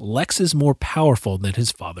 2, Lex is more powerful than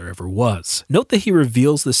his father ever was. Note that he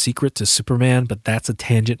reveals the secret to Superman, but that's a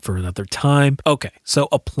tangent for another time. Okay, so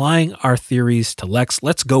applying our theories to Lex,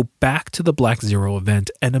 let's go back to the Black Zero event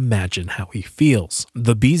and imagine how he feels.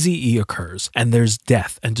 The BZE occurs, and there's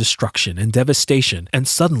death and destruction and devastation, and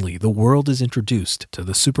suddenly the world is introduced to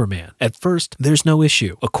the Superman. At first, there's no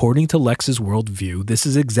issue. According to Lex's worldview, this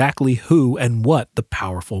is exactly who and what the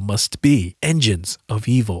powerful must be. Engines of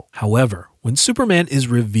evil. However, when Superman is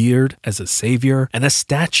revered as a savior and a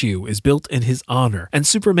statue is built in his honor, and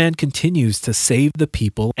Superman continues to save the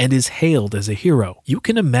people and is hailed as a hero, you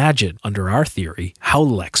can imagine, under our theory, how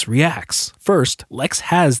Lex reacts. First, Lex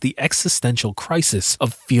has the existential crisis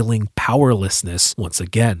of feeling powerlessness once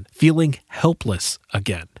again, feeling helpless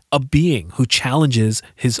again. A being who challenges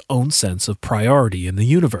his own sense of priority in the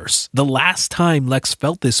universe. The last time Lex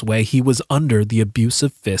felt this way, he was under the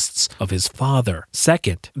abusive fists of his father.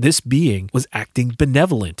 Second, this being was acting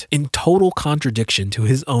benevolent, in total contradiction to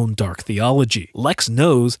his own dark theology. Lex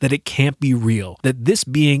knows that it can't be real, that this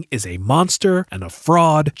being is a monster and a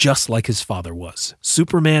fraud, just like his father was.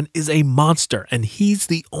 Superman is a monster, and he's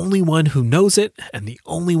the only one who knows it and the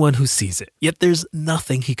only one who sees it. Yet there's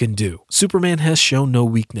nothing he can do. Superman has shown no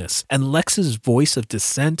weakness, and Lex's voice of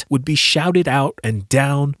dissent would be shouted out and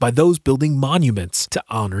down by those building monuments to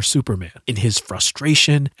honor Superman. In his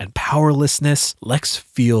frustration and powerlessness, Lex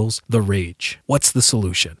feels the rage. What's the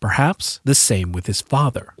solution? Perhaps the same with his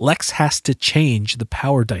father. Lex has to change the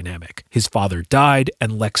power dynamic. His father died,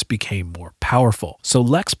 and Lex became more powerful. So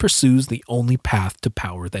Lex pursues the only path to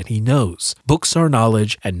power that he knows. Books are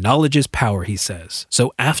knowledge, and knowledge is power, he says.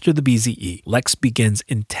 So after the BZE, Lex begins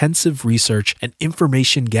intensive research and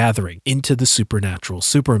information gathering into the supernatural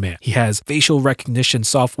Superman. He has facial recognition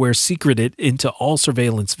software secreted into all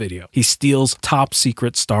surveillance video. He steals top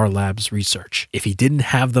secret Star Labs research. If he didn't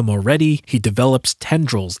have them already, he develops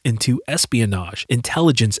tendrils into espionage,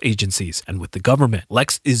 intelligence agencies, and with the government.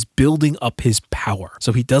 Lex is building up his power,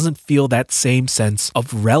 so he doesn't feel that same sense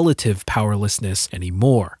of relative powerlessness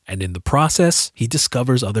anymore. And in the process, he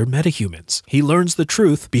discovers other metahumans. He learns the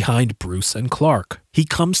truth behind Bruce and Clark. He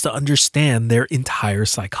comes to understand their entire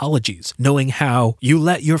psychologies, knowing how "you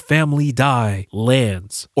let your family die"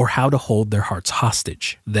 lands, or how to hold their hearts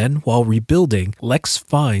hostage. Then, while rebuilding, Lex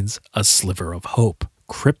finds a sliver of hope: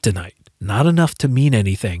 kryptonite. Not enough to mean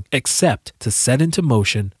anything, except to set into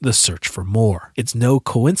motion the search for more. It's no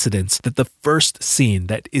coincidence that the first scene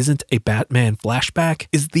that isn't a Batman flashback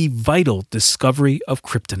is the vital discovery of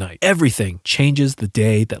kryptonite. Everything changes the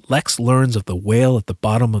day that Lex learns of the whale at the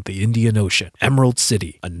bottom of the Indian Ocean, Emerald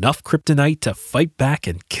City, enough kryptonite to fight back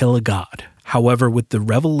and kill a god. However, with the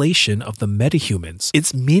revelation of the metahumans,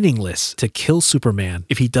 it's meaningless to kill Superman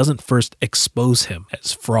if he doesn't first expose him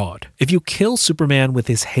as fraud. If you kill Superman with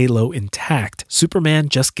his halo intact, Superman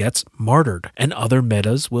just gets martyred, and other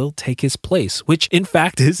metas will take his place, which in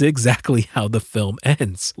fact is exactly how the film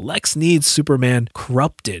ends. Lex needs Superman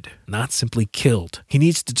corrupted, not simply killed. He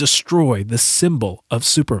needs to destroy the symbol of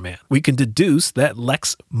Superman. We can deduce that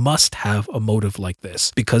Lex must have a motive like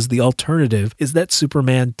this, because the alternative is that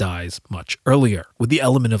Superman dies much earlier. With the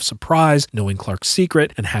element of surprise, knowing Clark's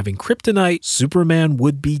secret, and having kryptonite, Superman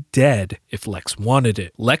would be dead if Lex wanted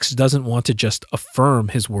it. Lex doesn't want to just affirm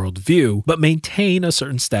his worldview, but maintain a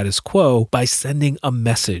certain status quo by sending a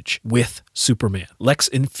message with Superman. Lex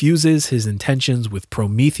infuses his intentions with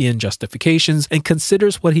Promethean justifications and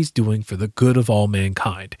considers what he's doing for the good of all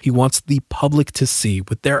mankind. He wants the public to see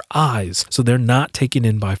with their eyes so they're not taken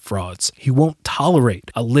in by frauds. He won't tolerate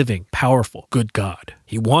a living, powerful, good God.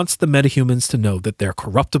 He wants the metahumans to know that they're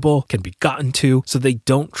corruptible, can be gotten to, so they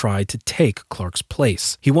don't try to take Clark's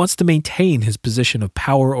place. He wants to maintain his position of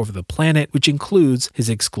power over the planet, which includes his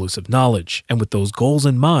exclusive knowledge. And with those goals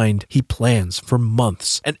in mind, he plans for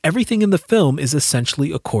months. And everything in the film is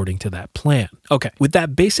essentially according to that plan. Okay, with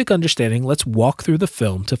that basic understanding, let's walk through the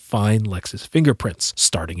film to find Lex's fingerprints,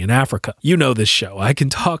 starting in Africa. You know this show. I can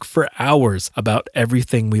talk for hours about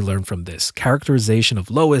everything we learn from this. Characterization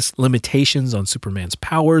of Lois, limitations on Superman's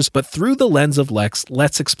powers, but through the lens of Lex,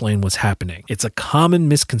 let's explain what's happening. It's a common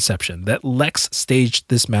misconception that Lex staged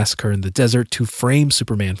this massacre in the desert to frame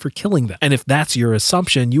Superman for killing them. And if that's your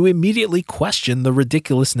assumption, you immediately question the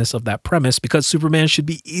ridiculousness of that premise, because Superman should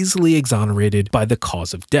be easily exonerated by the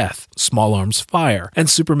cause of death, small arms fire, and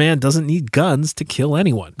Superman doesn't need guns to kill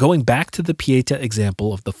anyone. Going back to the Pieta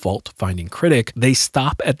example of the fault-finding critic, they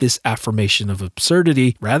stop at this affirmation of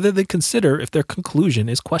absurdity rather than consider if their conclusion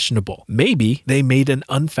is questionable. Maybe they made an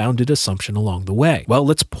unfounded assumption along the way. Well,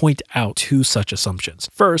 let's point out two such assumptions.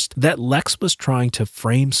 First, that Lex was trying to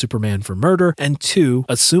frame Superman for murder, and two,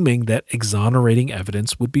 assuming that exonerating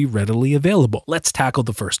evidence would be readily available. Let's tackle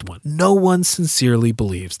the first one. No one sincerely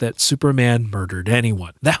believes that Superman murdered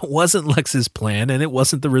anyone. That wasn't Lex's plan, and it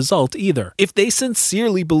wasn't the result either. If they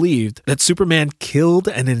sincerely believed that Superman killed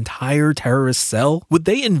an entire terrorist cell, would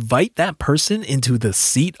they invite that person into the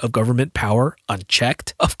seat of government power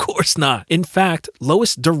unchecked? Of course not. In fact,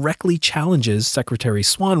 Lois directly challenges Secretary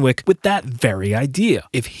Swanwick with that very idea.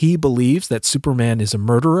 If he believes that Superman is a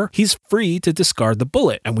murderer, he's free to discard the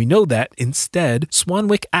bullet, and we know that instead,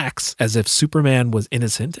 Swanwick acts as if Superman was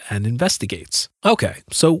innocent and investigates. Okay,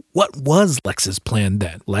 so what was Lex's plan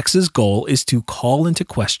then? Lex's goal is to call into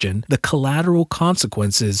question the collateral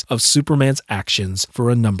consequences of Superman's actions for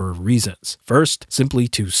a number of reasons. First, simply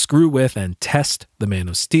to screw with and test the Man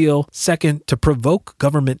of Steel. Second, to provoke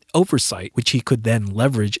government oversight, which he could then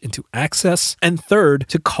leverage into access. And third,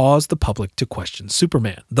 to cause the public to question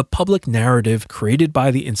Superman. The public narrative created by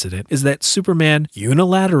the incident is that Superman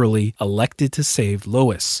unilaterally elected to save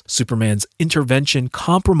Lois. Superman's intervention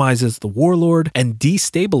compromises the warlord and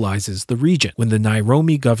destabilizes the region. When the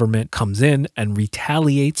Nairobi government comes in and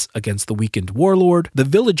retaliates against the weakened warlord, the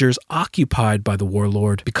villagers occupied by the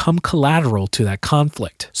warlord become collateral to that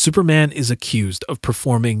conflict. Superman is accused of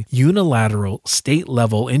performing unilateral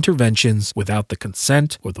state-level interventions without the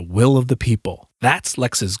consent or the will of the people. That's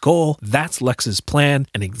Lex's goal, that's Lex's plan,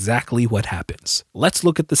 and exactly what happens. Let's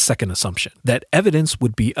look at the second assumption, that evidence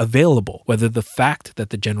would be available, whether the fact that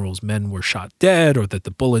the general's men were shot dead or that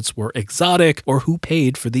the bullets were exotic or who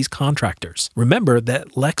paid for these contractors. Remember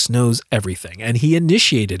that Lex knows everything, and he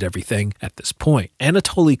initiated everything at this point.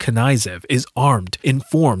 Anatoly Knyzev is armed,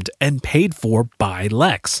 informed, and paid for by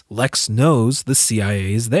Lex. Lex knows the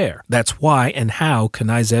CIA is there. That's why and how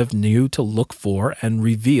Knyzev knew to look for and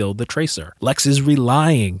reveal the tracer. Lex is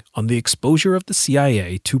relying on the exposure of the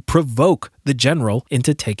CIA to provoke the general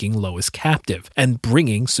into taking Lois captive and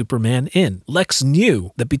bringing Superman in. Lex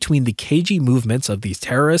knew that between the cagey movements of these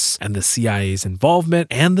terrorists and the CIA's involvement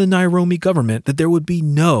and the Nairobi government, that there would be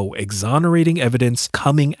no exonerating evidence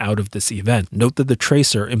coming out of this event. Note that the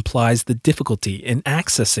tracer implies the difficulty in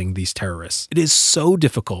accessing these terrorists. It is so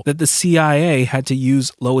difficult that the CIA had to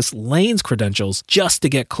use Lois Lane's credentials just to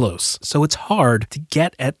get close, so it's hard to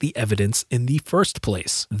get at the evidence in the first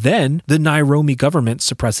place. Then, the Nairobi government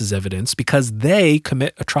suppresses evidence because they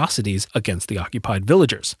commit atrocities against the occupied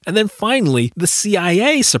villagers. And then finally, the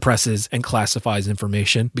CIA suppresses and classifies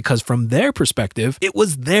information because from their perspective, it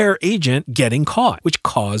was their agent getting caught, which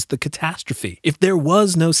caused the catastrophe. If there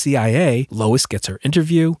was no CIA, Lois gets her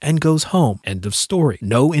interview and goes home. End of story.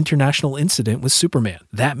 No international incident with Superman.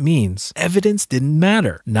 That means evidence didn't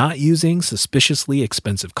matter. Not using suspiciously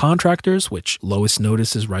expensive contractors, which Lois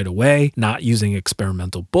notices right away, not using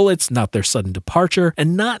experimental bullets, not their sudden departure,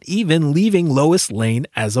 and not even leaving Lois Lane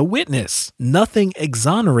as a witness. Nothing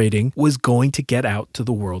exonerating was going to get out to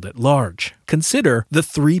the world at large. Consider the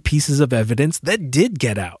three pieces of evidence that did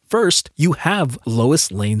get out. First, you have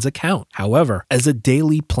Lois Lane's account. However, as a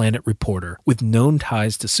Daily Planet reporter with known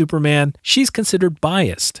ties to Superman, she's considered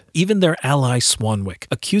biased. Even their ally Swanwick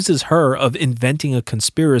accuses her of inventing a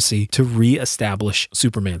conspiracy to re-establish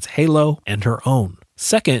Superman's halo and her own.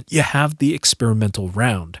 Second, you have the experimental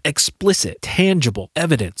round, explicit, tangible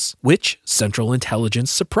evidence, which Central Intelligence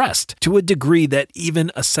suppressed to a degree that even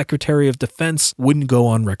a Secretary of Defense wouldn't go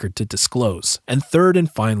on record to disclose. And third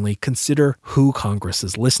and finally, consider who Congress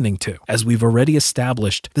is listening to. As we've already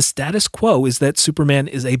established, the status quo is that Superman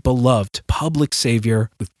is a beloved public savior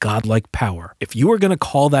with godlike power. If you are going to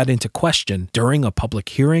call that into question during a public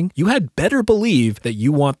hearing, you had better believe that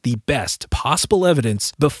you want the best possible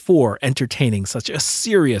evidence before entertaining such a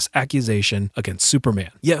serious accusation against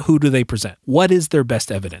Superman. Yet who do they present? What is their best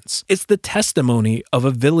evidence? It's the testimony of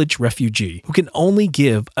a village refugee who can only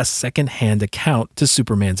give a second-hand account to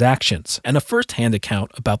Superman's actions and a first-hand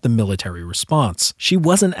account about the military response. She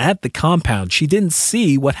wasn't at the compound. She didn't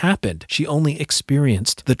see what happened. She only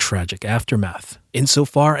experienced the tragic aftermath.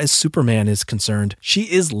 Insofar as Superman is concerned, she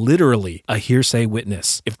is literally a hearsay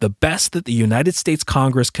witness. If the best that the United States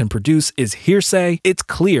Congress can produce is hearsay, it's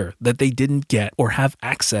clear that they didn't get or have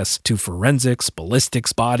access to forensics,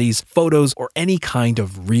 ballistics, bodies, photos, or any kind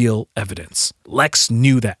of real evidence. Lex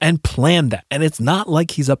knew that and planned that, and it's not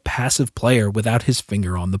like he's a passive player without his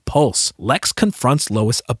finger on the pulse. Lex confronts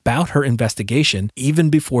Lois about her investigation even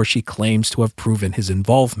before she claims to have proven his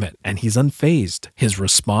involvement, and he's unfazed. His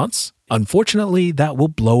response? Unfortunately, that will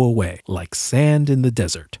blow away like sand in the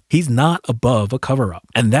desert. He's not above a cover-up,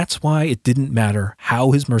 and that's why it didn't matter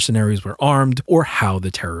how his mercenaries were armed or how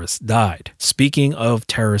the terrorists died. Speaking of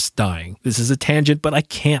terrorists dying, this is a tangent, but I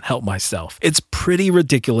can't help myself. It's pretty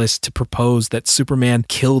ridiculous to propose that Superman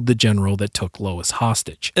killed the general that took Lois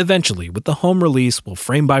hostage. Eventually, with the home release, we'll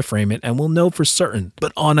frame by frame it and we'll know for certain,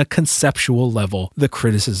 but on a conceptual level, the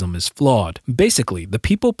criticism is flawed. Basically, the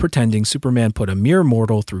people pretending Superman put a mere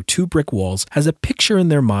mortal through two brick walls has a picture in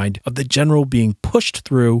their mind of the general being pushed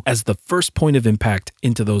through as the first point of impact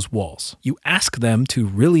into those walls. You ask them to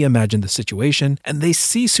really imagine the situation, and they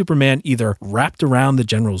see Superman either wrapped around the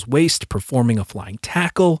general's waist performing a flying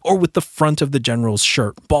tackle, or with the front of the general's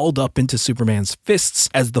shirt balled up into Superman's fists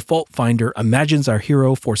as the fault finder imagines our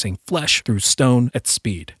hero forcing flesh through stone at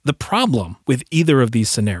speed. The problem with either of these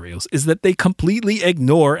scenarios is that they completely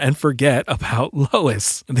ignore and forget about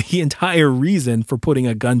Lois. The entire reason for putting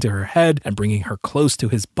a gun to her head and bringing her close to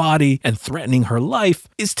his body and threatening her life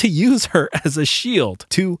is to use her as a shield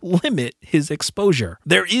to limit his exposure.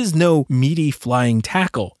 There is no meaty flying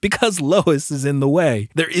tackle because Lois is in the way.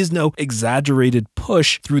 There is no exaggerated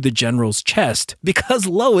push through the general's chest because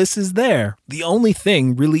Lois is there. The only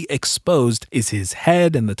thing really exposed is his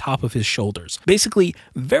head and the top of his shoulders. Basically,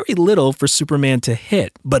 very little for Superman to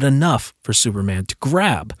hit, but enough for Superman to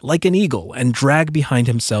grab like an eagle and drag behind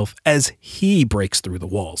himself as he breaks through the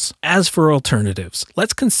walls. As for alternatives,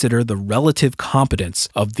 let's consider the relative competence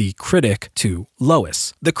of the critic to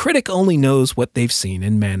Lois. The critic only knows what they've seen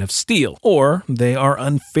in Man of Steel, or they are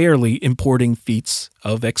unfairly importing feats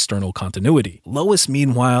of external continuity. Lois,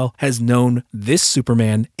 meanwhile, has known this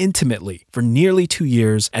Superman intimately for nearly 2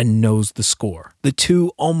 years and knows the score. The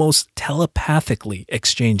two almost telepathically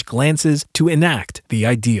exchange glances to enact the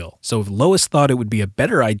ideal. So if Lois thought it would be a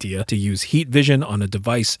better idea to use heat vision on a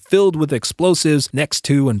device filled with explosives next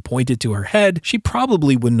to and pointed to her head, she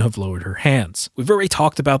probably wouldn't have lowered her hands. We've already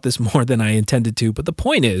talked about this more than I intended to, but the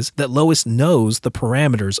point is that Lois knows the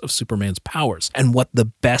parameters of Superman's powers and what the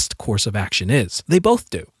best course of action is. They both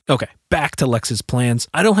do. Okay, back to Lex's plans.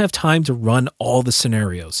 I don't have time to run all the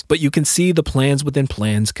scenarios, but you can see the plans within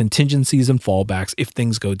plans, contingencies, and fallbacks if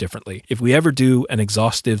things go differently. If we ever do an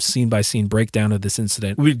exhaustive scene-by-scene breakdown of this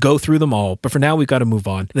incident, we'd go through them all, but for now we've got to move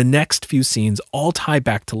on. The next few scenes all tie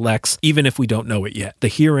back to Lex, even if we don't know it yet. The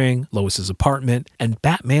hearing, Lois's apartment, and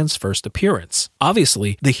Batman's first appearance.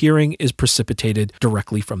 Obviously, the hearing is precipitated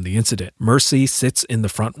directly from the incident. Mercy sits in the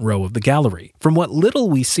front row of the gallery. From what little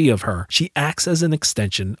we see of her, she acts as an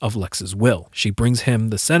extension of Lex's will. She brings him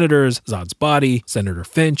the senators, Zod's body, Senator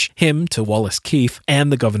Finch, him to Wallace Keefe,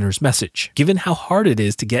 and the governor's message. Given how hard it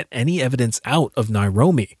is to get any evidence out of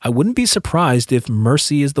Nairobi, I wouldn't be surprised if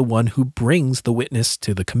Mercy is the one who brings the witness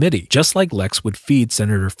to the committee, just like Lex would feed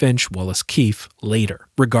Senator Finch Wallace Keefe later.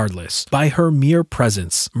 Regardless, by her mere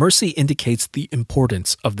presence, Mercy indicates the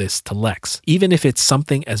importance of this to Lex, even if it's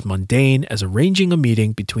something as mundane as arranging a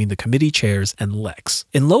meeting between the committee chairs and Lex.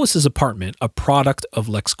 In Lois's apartment, a product of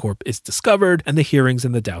LexCorp is discovered and the hearings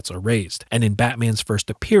and the doubts are raised. And in Batman's first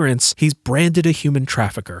appearance, he's branded a human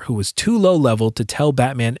trafficker who was too low level to tell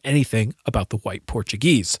Batman anything about the white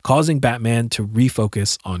Portuguese, causing Batman to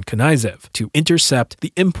refocus on Knizev to intercept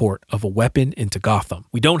the import of a weapon into Gotham.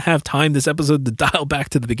 We don't have time this episode to dial back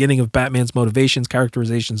to the beginning of Batman's motivations,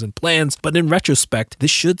 characterizations, and plans, but in retrospect,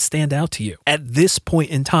 this should stand out to you. At this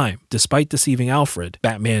point in time, despite deceiving Alfred,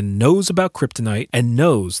 Batman knows about kryptonite and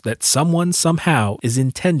knows that someone somehow is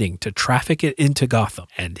intending to traffic it into Gotham,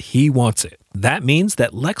 and he wants it. That means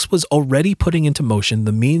that Lex was already putting into motion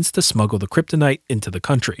the means to smuggle the kryptonite into the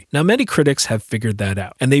country. Now, many critics have figured that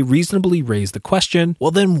out, and they reasonably raise the question,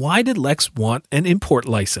 well then why did Lex want an import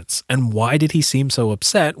license? And why did he seem so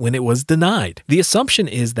upset when it was denied? The assumption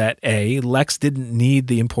is that A, Lex didn't need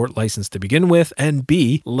the import license to begin with, and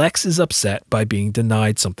B, Lex is upset by being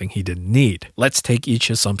denied something he didn't need. Let's take each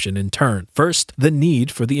assumption in turn. First, the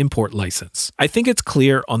need for the import license. I think it's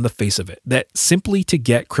clear on the face of it that simply to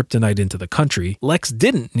get kryptonite into the country, Lex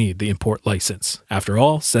didn't need the import license. After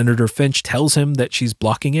all, Senator Finch tells him that she's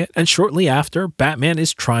blocking it, and shortly after, Batman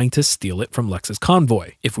is trying to steal it from Lex's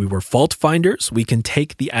convoy. If we were fault finders, we can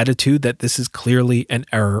take the attitude that this is clearly an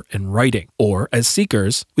error in writing. Or, as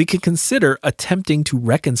seekers, we can consider attempting to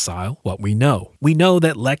reconcile what we know. We know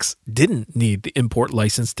that Lex didn't need the import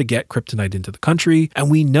license to get kryptonite into the country, and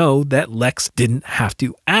we know that Lex didn't have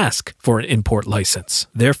to ask for an import license.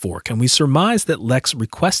 Therefore, can we surmise that Lex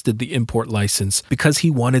requested the import license because he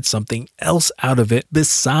wanted something else out of it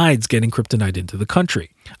besides getting kryptonite into the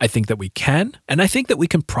country? I think that we can, and I think that we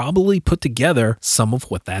can probably put together some of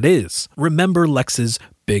what that is. Remember Lex's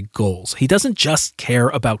big goals. He doesn't just care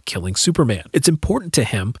about killing Superman. It's important to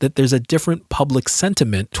him that there's a different public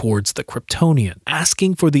sentiment towards the Kryptonian.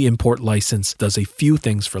 Asking for the import license does a few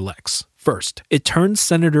things for Lex. First, it turns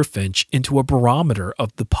Senator Finch into a barometer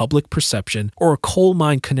of the public perception or a coal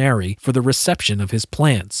mine canary for the reception of his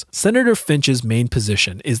plans. Senator Finch's main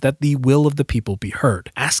position is that the will of the people be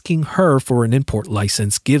heard. Asking her for an import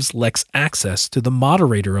license gives Lex access to the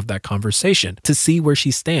moderator of that conversation to see where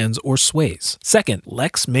she stands or sways. Second,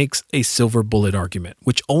 Lex makes a silver bullet argument,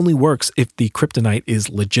 which only works if the kryptonite is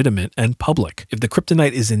legitimate and public. If the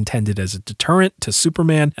kryptonite is intended as a deterrent to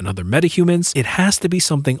Superman and other metahumans, it has to be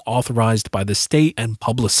something authorized by the state and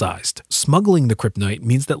publicized. Smuggling the kryptonite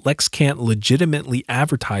means that Lex can't legitimately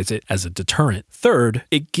advertise it as a deterrent. Third,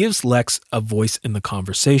 it gives Lex a voice in the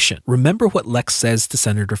conversation. Remember what Lex says to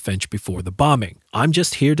Senator Finch before the bombing. I'm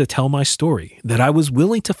just here to tell my story, that I was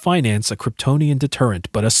willing to finance a Kryptonian deterrent,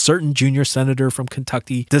 but a certain junior senator from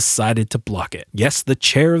Kentucky decided to block it. Yes, the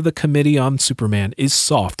chair of the Committee on Superman is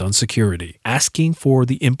soft on security. Asking for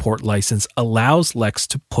the import license allows Lex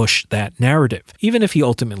to push that narrative, even if he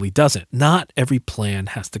ultimately doesn't. Not every plan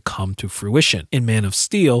has to come to fruition. In Man of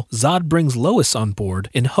Steel, Zod brings Lois on board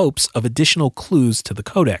in hopes of additional clues to the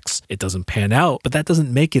Codex. It doesn't pan out, but that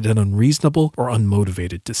doesn't make it an unreasonable or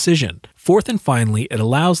unmotivated decision. Fourth and finally, it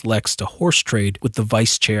allows Lex to horse trade with the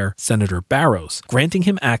vice chair, Senator Barrows, granting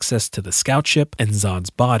him access to the scout ship and Zod's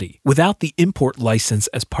body. Without the import license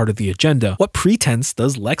as part of the agenda, what pretense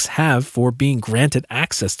does Lex have for being granted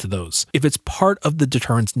access to those? If it's part of the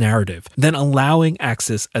deterrence narrative, then allowing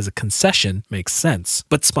access as a concession makes sense.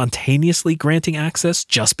 But spontaneously granting access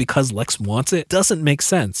just because Lex wants it doesn't make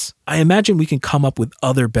sense. I imagine we can come up with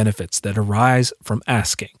other benefits that arise from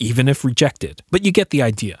asking, even if rejected. But you get the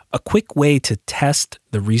idea. A quick way to test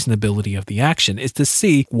the reasonability of the action is to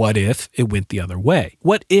see what if it went the other way.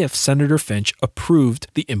 What if Senator Finch approved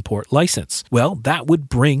the import license? Well, that would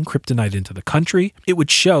bring kryptonite into the country. It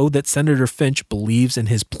would show that Senator Finch believes in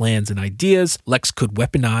his plans and ideas. Lex could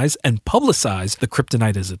weaponize and publicize the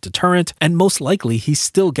kryptonite as a deterrent, and most likely he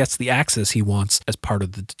still gets the access he wants as part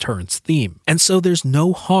of the deterrence theme. And so there's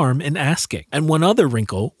no harm in asking. And one other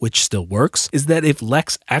wrinkle, which still works, is that if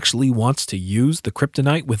Lex actually wants to use the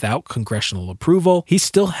kryptonite without congressional approval, he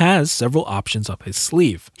still has several options up his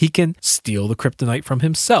sleeve. He can steal the kryptonite from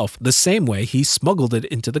himself the same way he smuggled it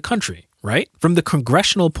into the country. Right? From the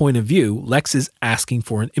congressional point of view, Lex is asking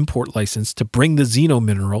for an import license to bring the Xeno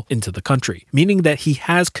mineral into the country, meaning that he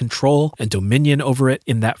has control and dominion over it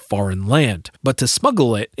in that foreign land. But to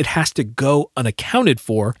smuggle it, it has to go unaccounted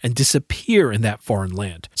for and disappear in that foreign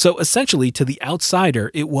land. So essentially, to the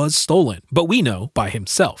outsider, it was stolen, but we know by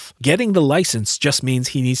himself. Getting the license just means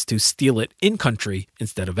he needs to steal it in country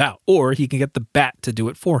instead of out, or he can get the bat to do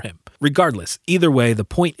it for him. Regardless, either way, the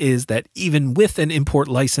point is that even with an import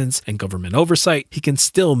license and government oversight, he can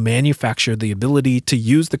still manufacture the ability to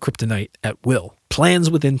use the kryptonite at will. Plans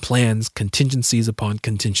within plans, contingencies upon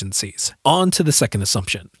contingencies. On to the second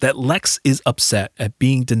assumption, that Lex is upset at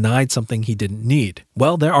being denied something he didn't need.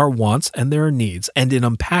 Well, there are wants and there are needs, and in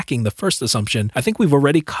unpacking the first assumption, I think we've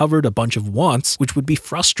already covered a bunch of wants which would be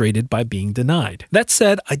frustrated by being denied. That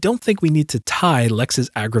said, I don't think we need to tie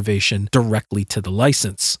Lex's aggravation directly to the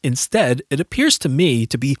license. Instead, it appears to me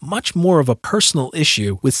to be much more of a personal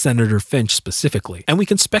issue with Senator Finch specifically, and we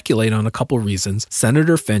can speculate on a couple reasons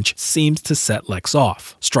Senator Finch seems to set Lex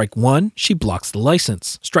off. Strike 1, she blocks the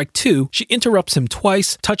license. Strike 2, she interrupts him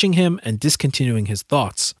twice, touching him and discontinuing his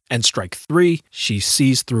thoughts. And strike 3, she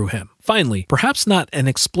sees through him. Finally, perhaps not an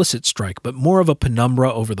explicit strike, but more of a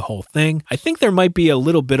penumbra over the whole thing. I think there might be a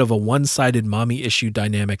little bit of a one-sided mommy issue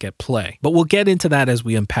dynamic at play, but we'll get into that as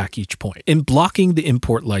we unpack each point. In blocking the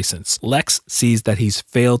import license, Lex sees that he's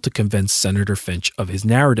failed to convince Senator Finch of his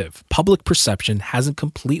narrative. Public perception hasn't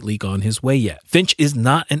completely gone his way yet. Finch is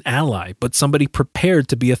not an ally, but somebody prepared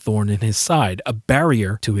to be a thorn in his side, a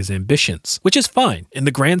barrier to his ambitions, which is fine. In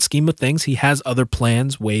the grand scheme of things, he has other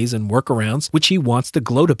plans, ways, and workarounds which he wants to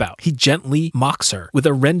gloat about. He gently mocks her with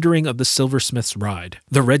a rendering of the silversmith's ride.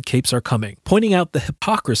 The red capes are coming, pointing out the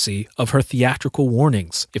hypocrisy of her theatrical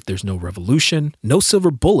warnings. If there's no revolution, no silver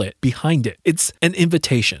bullet behind it. It's an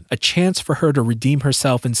invitation, a chance for her to redeem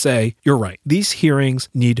herself and say, "You're right, these hearings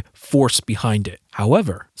need force behind it."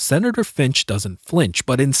 However, Senator Finch doesn't flinch,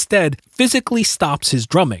 but instead physically stops his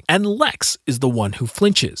drumming, and Lex is the one who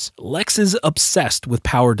flinches. Lex is obsessed with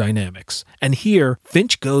power dynamics, and here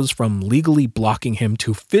Finch goes from legally blocking him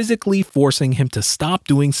to physically forcing him to stop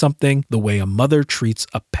doing something the way a mother treats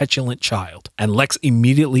a petulant child, and Lex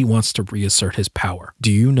immediately wants to reassert his power.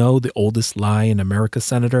 Do you know the oldest lie in America,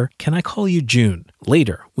 Senator? Can I call you June?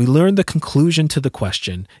 Later, we learn the conclusion to the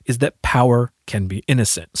question is that power can be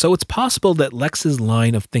innocent. So it's possible that Lex's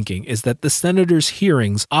line of thinking is that the senator's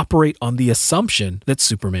hearings operate on the assumption that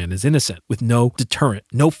Superman is innocent, with no deterrent,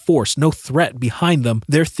 no force, no threat behind them.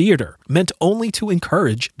 They're theater, meant only to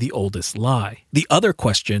encourage the oldest lie. The other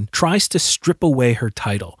question tries to strip away her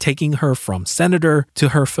title, taking her from senator to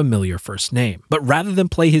her familiar first name. But rather than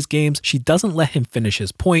play his games, she doesn't let him finish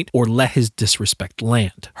his point or let his disrespect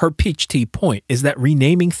land. Her peach tea point is that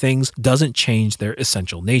renaming things doesn't change their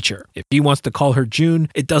essential nature. If he wants to call her June,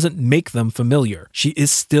 it doesn't make them familiar. She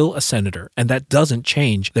is still a senator, and that doesn't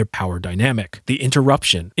change their power dynamic. The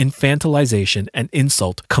interruption, infantilization, and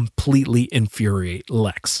insult completely infuriate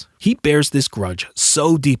Lex. He bears this grudge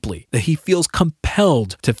so deeply that he feels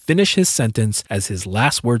compelled to finish his sentence as his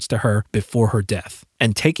last words to her before her death,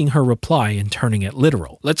 and taking her reply and turning it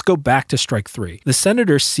literal. Let's go back to strike 3. The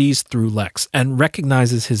senator sees through Lex and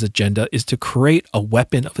recognizes his agenda is to create a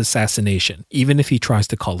weapon of assassination, even if he tries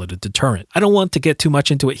to call it a deterrent. I don't want to get too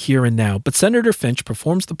much into it here and now, but Senator Finch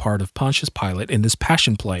performs the part of Pontius Pilate in this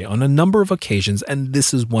passion play on a number of occasions, and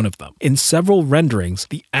this is one of them. In several renderings,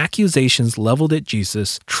 the accusations leveled at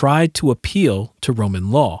Jesus tried to appeal to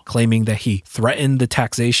Roman law, claiming that he threatened the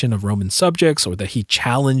taxation of Roman subjects or that he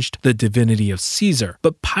challenged the divinity of Caesar.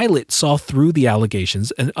 But Pilate saw through the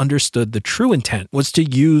allegations and understood the true intent was to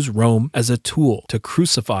use Rome as a tool to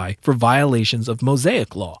crucify for violations of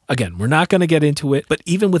Mosaic law. Again, we're not going to get into it, but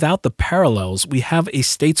even without the parallels, we have a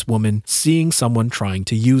stateswoman seeing someone trying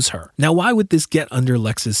to use her. Now, why would this get under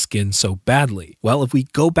Lex's skin so badly? Well, if we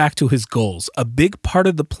go back to his goals, a big part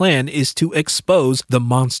of the plan is to expose the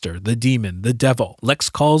monster monster, the demon, the devil. Lex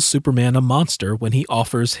calls Superman a monster when he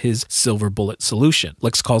offers his silver bullet solution.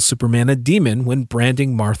 Lex calls Superman a demon when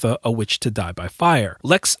branding Martha a witch to die by fire.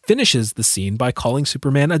 Lex finishes the scene by calling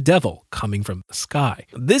Superman a devil coming from the sky.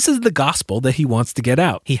 This is the gospel that he wants to get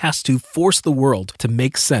out. He has to force the world to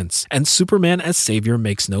make sense, and Superman as savior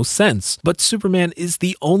makes no sense. But Superman is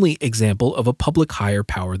the only example of a public higher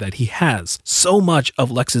power that he has. So much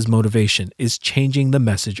of Lex's motivation is changing the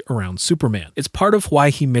message around Superman. It's part of why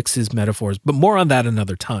he mixes metaphors, but more on that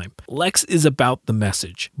another time. Lex is about the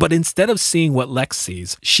message, but instead of seeing what Lex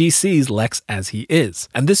sees, she sees Lex as he is.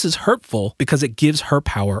 And this is hurtful because it gives her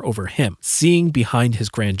power over him. Seeing behind his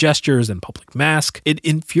grand gestures and public mask, it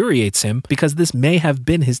infuriates him because this may have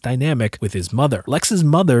been his dynamic with his mother. Lex's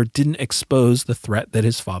mother didn't expose the threat that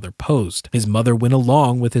his father posed. His mother went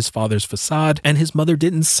along with his father's facade, and his mother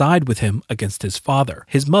didn't side with him against his father.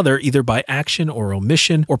 His mother, either by action or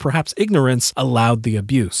omission, or perhaps ignorance, allowed the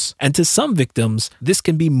abuse. And to some victims, this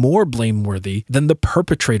can be more blameworthy than the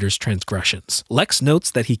perpetrator's transgressions. Lex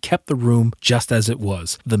notes that he kept the room just as it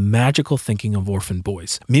was, the magical thinking of orphan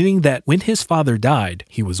boys, meaning that when his father died,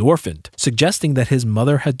 he was orphaned, suggesting that his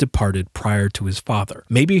mother had departed prior to his father.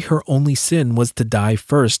 Maybe her only sin was to die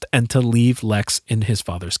first and to leave Lex in his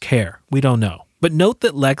father's care. We don't know. But note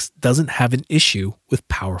that Lex doesn't have an issue with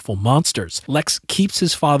powerful monsters. Lex keeps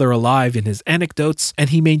his father alive in his anecdotes, and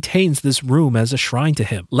he maintains this room as a shrine to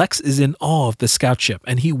him. Lex is in awe of the scout ship,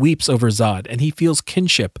 and he weeps over Zod, and he feels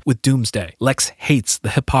kinship with Doomsday. Lex hates the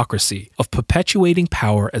hypocrisy of perpetuating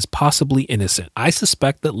power as possibly innocent. I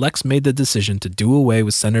suspect that Lex made the decision to do away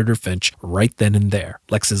with Senator Finch right then and there.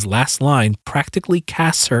 Lex's last line practically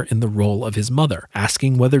casts her in the role of his mother,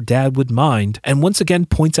 asking whether Dad would mind, and once again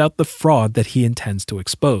points out the fraud that he intends to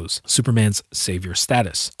expose, Superman's savior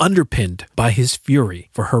status, underpinned by his fury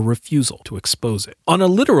for her refusal to expose it. On a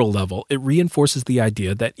literal level, it reinforces the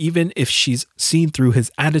idea that even if she's seen through his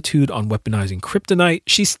attitude on weaponizing kryptonite,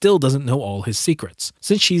 she still doesn't know all his secrets.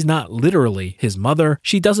 Since she's not literally his mother,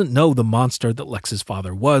 she doesn't know the monster that Lex's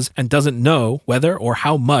father was, and doesn't know whether or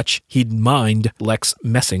how much he'd mind Lex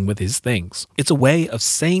messing with his things. It's a way of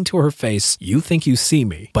saying to her face, "You think you see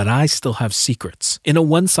me, but I still have secrets," in a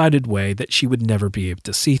one-sided way that she would never be able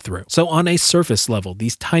to see through. So on a surface level,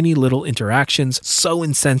 these tiny little interactions so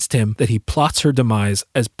incensed him that he plots her demise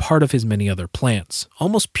as part of his many other plans,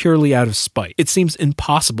 almost purely out of spite. It seems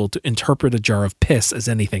impossible to interpret a jar of piss as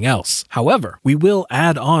anything else. However, we will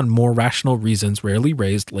add on more rational reasons rarely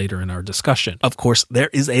raised later in our discussion. Of course,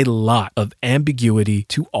 there is a lot of ambiguity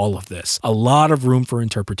to all of this, a lot of room for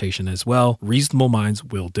interpretation as well. Reasonable minds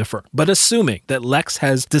will differ. But assuming that Lex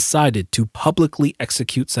has decided to publicly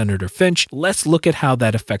execute Senator Finch, let's look at how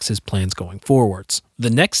that affects his plans going forwards. The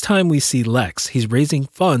next time we see Lex, he's raising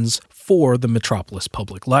funds for the Metropolis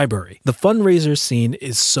Public Library. The fundraiser scene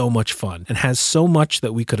is so much fun and has so much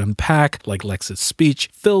that we could unpack, like Lex's speech,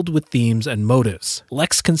 filled with themes and motives.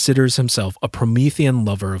 Lex considers himself a Promethean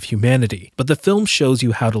lover of humanity, but the film shows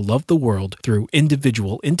you how to love the world through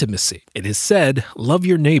individual intimacy. It is said, love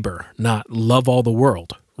your neighbor, not love all the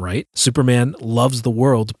world. Right? Superman loves the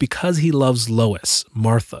world because he loves Lois,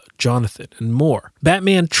 Martha, Jonathan, and more.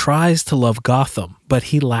 Batman tries to love Gotham, but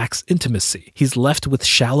he lacks intimacy. He's left with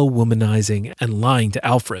shallow womanizing and lying to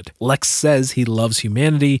Alfred. Lex says he loves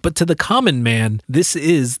humanity, but to the common man, this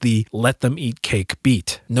is the let them eat cake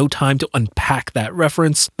beat. No time to unpack that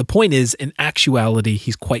reference. The point is, in actuality,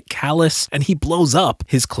 he's quite callous, and he blows up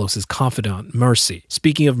his closest confidant, Mercy.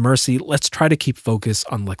 Speaking of Mercy, let's try to keep focus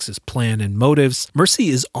on Lex's plan and motives. Mercy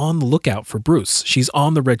is on the lookout for Bruce. She's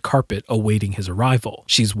on the red carpet awaiting his arrival.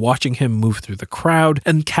 She's watching him move through the crowd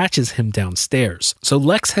and catches him downstairs. So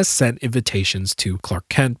Lex has sent invitations to Clark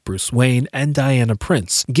Kent, Bruce Wayne, and Diana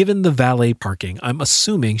Prince. Given the valet parking, I'm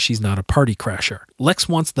assuming she's not a party crasher. Lex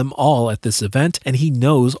wants them all at this event, and he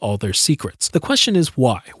knows all their secrets. The question is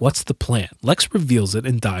why? What's the plan? Lex reveals it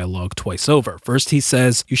in dialogue twice over. First, he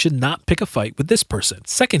says, "You should not pick a fight with this person."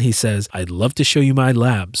 Second, he says, "I'd love to show you my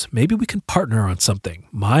labs. Maybe we can partner on something.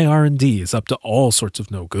 My R&D is up to all sorts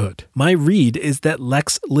of no good." My read is that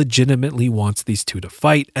Lex legitimately wants these two to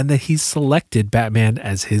fight, and that he's selected Batman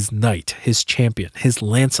as his knight, his champion, his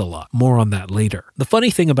Lancelot. More on that later. The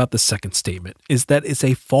funny thing about the second statement is that it's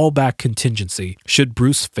a fallback contingency should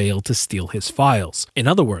Bruce fail to steal his files. In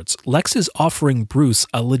other words, Lex is offering Bruce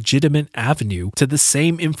a legitimate avenue to the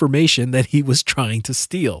same information that he was trying to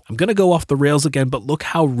steal. I'm gonna go off the rails again, but look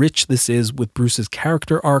how rich this is with Bruce's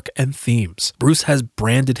character arc and themes. Bruce has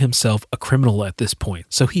branded himself a criminal at this point,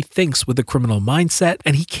 so he thinks with a criminal mindset,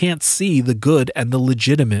 and he can't see the good and the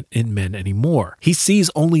legitimate in men anymore. He sees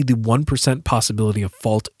only the 1% possibility of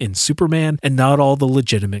fault in Superman and not all the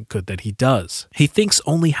legitimate good that he does. He thinks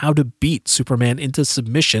only how to beat Superman into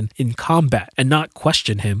submission in combat and not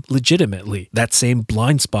question him legitimately. That same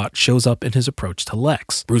blind spot shows up in his approach to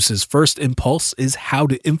Lex. Bruce's first impulse is how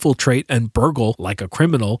to infiltrate and burgle like a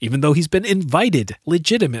criminal, even though he's been invited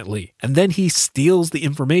legitimately. And then he steals the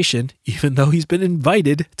information, even though he's been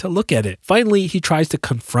invited to look at it. Finally, he tries to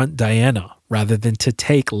confront Diana rather than to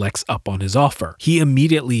take Lex up on his offer. He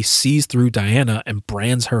immediately sees through Diana and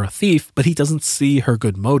brands her a thief, but he doesn't see her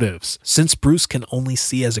good motives. Since Bruce can only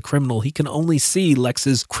see as a criminal, he can only see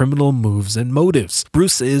Lex's criminal moves and motives.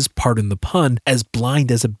 Bruce is, pardon the pun, as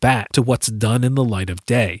blind as a bat to what's done in the light of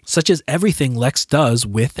day, such as everything Lex does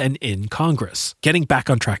with and in Congress. Getting back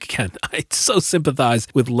on track again, I so sympathize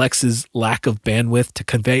with Lex's lack of bandwidth to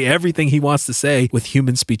convey everything he wants to say with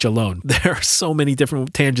human speech alone. There are so many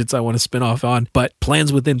different tangents I want to spin off on, but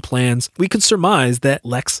plans within plans, we could surmise that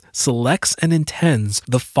Lex selects and intends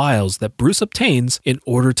the files that Bruce obtains in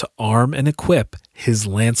order to arm and equip his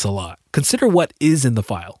Lancelot. Consider what is in the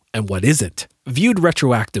file and what isn't. Viewed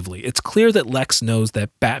retroactively, it's clear that Lex knows that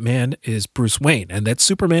Batman is Bruce Wayne and that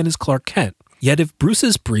Superman is Clark Kent. Yet if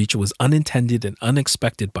Bruce's breach was unintended and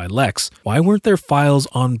unexpected by Lex, why weren't there files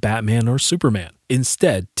on Batman or Superman?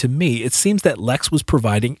 Instead, to me, it seems that Lex was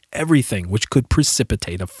providing everything which could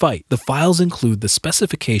precipitate a fight. The files include the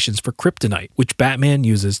specifications for kryptonite, which Batman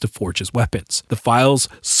uses to forge his weapons. The files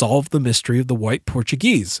solve the mystery of the white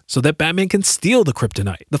Portuguese, so that Batman can steal the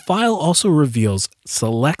kryptonite. The file also reveals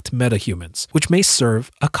select metahumans, which may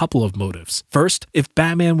serve a couple of motives. First, if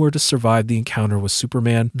Batman were to survive the encounter with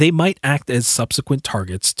Superman, they might act as subsequent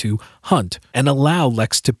targets to hunt and allow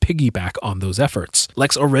Lex to piggyback on those efforts.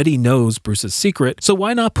 Lex already knows Bruce's secret, so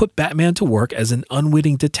why not put Batman to work as an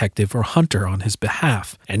unwitting detective or hunter on his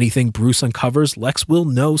behalf? Anything Bruce uncovers, Lex will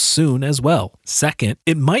know soon as well. Second,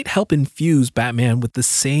 it might help infuse Batman with the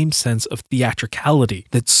same sense of theatricality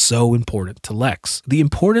that's so important to Lex. The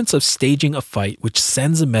importance of staging a fight which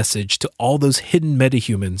sends a message to all those hidden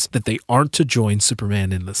metahumans that they aren't to join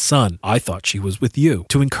Superman in the sun. I thought she was with you.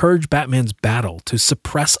 To encourage Batman's battle, to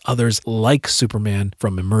suppress others like Superman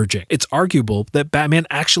from emerging. It's arguable that Batman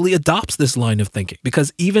actually adopts this line of thinking,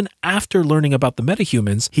 because even after learning about the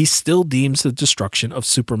metahumans, he still deems the destruction of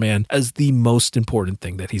Superman as the most important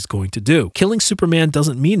thing that he's going to do. Killing Superman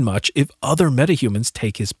doesn't mean much if other metahumans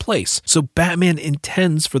take his place, so Batman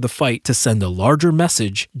intends for the fight to send a larger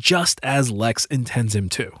message, just as Lex intends him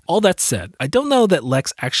to. All that said, I don't know that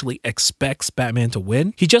Lex actually expects Batman to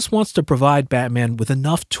win. He just wants to provide Batman with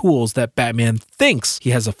enough tools that Batman thinks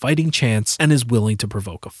he has a fighting chance and is willing to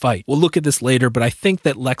provoke a fight. We'll look at this later, but I think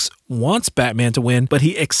that Lex wants Batman to win, but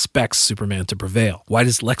he expects Superman to prevail. Why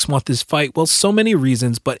does Lex want this fight? Well, so many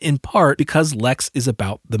reasons, but in part because Lex is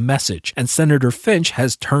about the message, and Senator Finch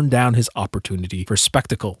has turned down his opportunity for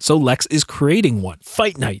spectacle. So Lex is creating one.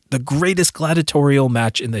 Fight Night, the greatest gladiatorial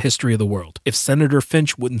match in the history of the world. If Senator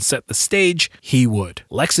Finch wouldn't set the stage, he would.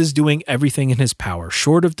 Lex is doing everything in his power,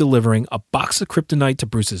 short of delivering a box of kryptonite to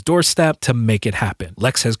Bruce's doorstep, to make it happen.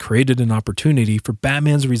 Lex has created an opportunity for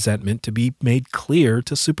Batman's resentment to be made clear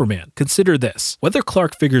to Superman. Consider this. Whether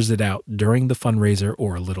Clark figures it out during the fundraiser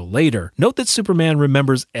or a little later, note that Superman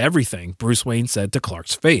remembers everything Bruce Wayne said to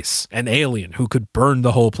Clark's face. An alien who could burn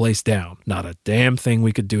the whole place down. Not a damn thing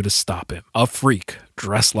we could do to stop him. A freak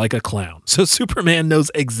dressed like a clown. So Superman knows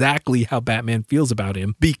exactly how Batman feels about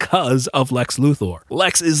him because of Lex Luthor.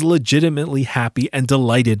 Lex is legitimately happy and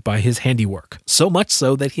delighted by his handiwork, so much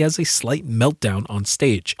so that he has a slight meltdown on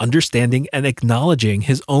stage, understanding and acknowledging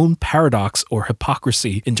his own paradox or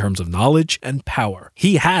hypocrisy in terms of knowledge and power.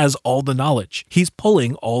 He has all the knowledge. He's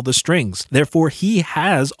pulling all the strings. Therefore, he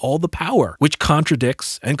has all the power, which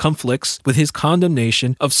contradicts and conflicts with his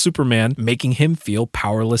condemnation of Superman, making him feel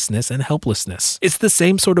powerlessness and helplessness. It's the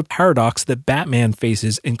same sort of paradox that Batman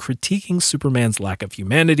faces in critiquing Superman's lack of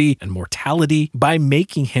humanity and mortality by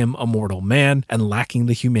making him a mortal man and lacking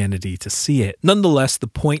the humanity to see it. Nonetheless, the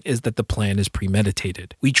point is that the plan is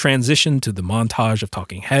premeditated. We transition to the montage of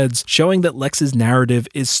talking heads, showing that Lex's narrative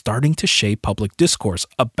is starting to shape public discourse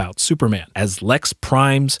about Superman, as Lex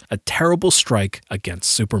primes a terrible strike against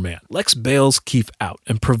Superman. Lex bails Keith out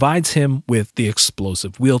and provides him with the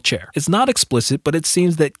explosive wheelchair. It's not explicit, but it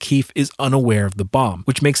seems that Keith is unaware of the bomb bomb,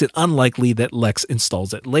 which makes it unlikely that Lex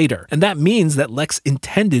installs it later. And that means that Lex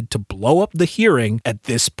intended to blow up the hearing at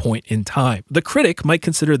this point in time. The critic might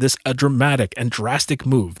consider this a dramatic and drastic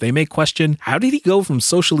move. They may question, how did he go from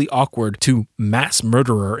socially awkward to mass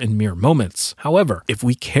murderer in mere moments? However, if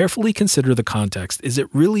we carefully consider the context, is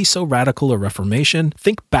it really so radical a reformation?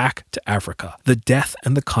 Think back to Africa, the death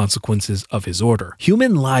and the consequences of his order.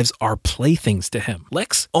 Human lives are playthings to him.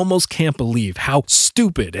 Lex almost can't believe how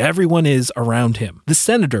stupid everyone is around him. The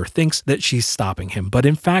senator thinks that she's stopping him, but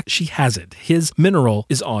in fact, she hasn't. His mineral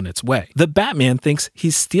is on its way. The Batman thinks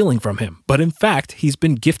he's stealing from him, but in fact, he's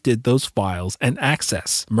been gifted those files and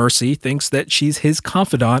access. Mercy thinks that she's his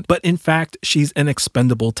confidant, but in fact, she's an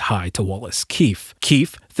expendable tie to Wallace Keefe.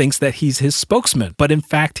 Keefe thinks that he's his spokesman, but in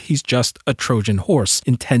fact, he's just a Trojan horse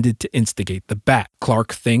intended to instigate the Bat.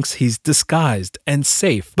 Clark thinks he's disguised and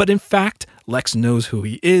safe, but in fact, Lex knows who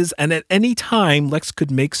he is, and at any time, Lex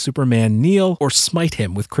could make Superman kneel or smite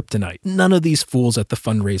him with kryptonite. None of these fools at the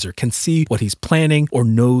fundraiser can see what he's planning or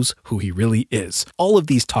knows who he really is. All of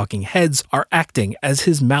these talking heads are acting as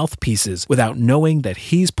his mouthpieces without knowing that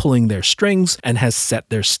he's pulling their strings and has set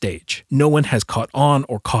their stage. No one has caught on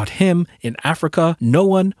or caught him in Africa. No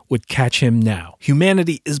one would catch him now.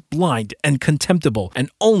 Humanity is blind and contemptible, and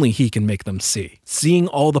only he can make them see. Seeing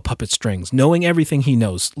all the puppet strings, knowing everything he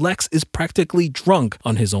knows, Lex is practically drunk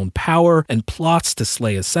on his own power and plots to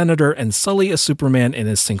slay a senator and sully a Superman in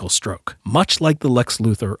a single stroke. Much like the Lex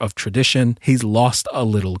Luthor of tradition, he's lost a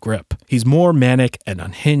little grip. He's more manic and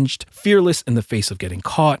unhinged, fearless in the face of getting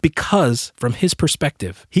caught, because, from his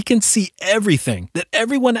perspective, he can see everything that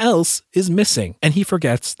everyone else is missing, and he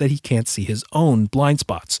forgets that he can't see his own blind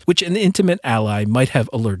spots, which an intimate ally might have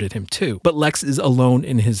alerted him to. But Lex is alone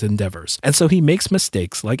in his endeavors, and so he makes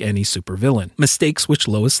mistakes like any supervillain. Mistakes which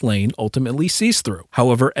Lois Lane ultimately sees through.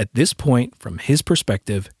 However, at this point, from his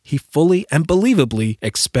perspective, he fully and believably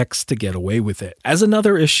expects to get away with it. As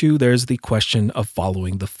another issue, there's the question of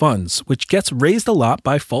following the funds, which gets raised a lot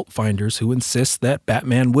by fault finders who insist that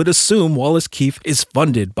Batman would assume Wallace Keefe is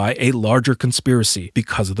funded by a larger conspiracy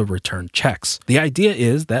because of the returned checks. The idea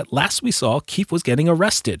is that last we saw, Keefe was getting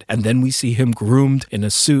arrested, and then we see him groomed in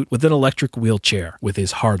a suit with an electric wheelchair. With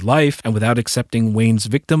his hard life and without accepting Wayne's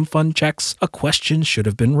victim fund checks, a question should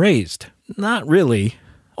have been raised. Not really.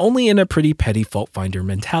 Only in a pretty petty fault finder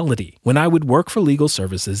mentality. When I would work for legal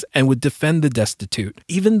services and would defend the destitute,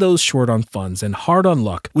 even those short on funds and hard on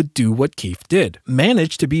luck would do what Keefe did,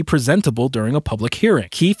 manage to be presentable during a public hearing.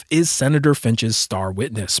 Keefe is Senator Finch's star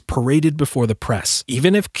witness, paraded before the press.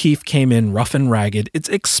 Even if Keefe came in rough and ragged, it's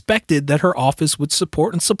expected that her office would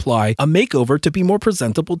support and supply a makeover to be more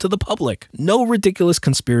presentable to the public. No ridiculous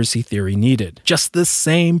conspiracy theory needed. Just the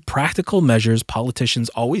same practical measures politicians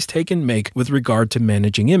always take and make with regard to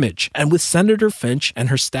managing image, and with Senator Finch and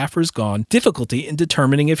her staffers gone, difficulty in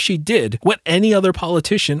determining if she did what any other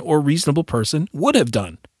politician or reasonable person would have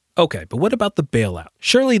done. Okay, but what about the bailout?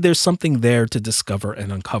 Surely there's something there to discover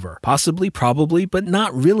and uncover. Possibly, probably, but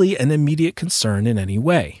not really an immediate concern in any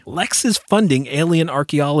way. Lex is funding alien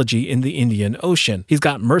archaeology in the Indian Ocean. He's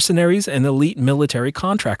got mercenaries and elite military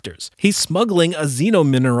contractors. He's smuggling a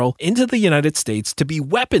xenomineral into the United States to be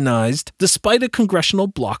weaponized despite a congressional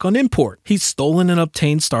block on import. He's stolen and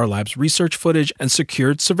obtained Star Labs research footage and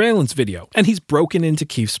secured surveillance video. And he's broken into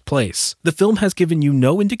Keefe's place. The film has given you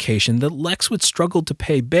no indication that Lex would struggle to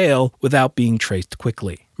pay bail without being traced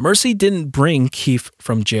quickly. Mercy didn't bring Keefe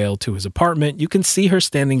from jail to his apartment. You can see her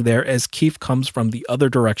standing there as Keefe comes from the other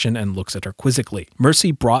direction and looks at her quizzically.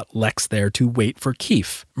 Mercy brought Lex there to wait for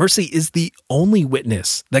Keefe. Mercy is the only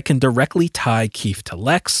witness that can directly tie Keefe to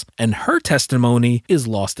Lex, and her testimony is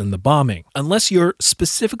lost in the bombing. Unless you're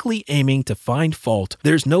specifically aiming to find fault,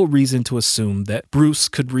 there's no reason to assume that Bruce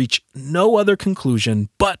could reach no other conclusion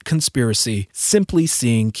but conspiracy simply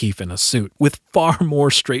seeing Keefe in a suit, with far more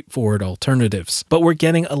straightforward alternatives. But we're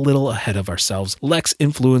getting a little ahead of ourselves. Lex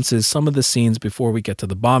influences some of the scenes before we get to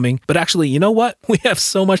the bombing, but actually, you know what? We have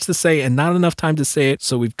so much to say and not enough time to say it,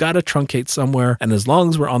 so we've got to truncate somewhere, and as long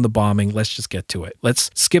as we're on the bombing, let's just get to it. Let's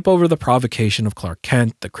skip over the provocation of Clark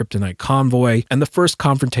Kent, the kryptonite convoy, and the first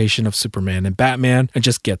confrontation of Superman and Batman, and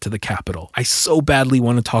just get to the Capitol. I so badly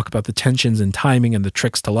want to talk about the tensions and timing and the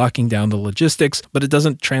tricks to locking down the logistics, but it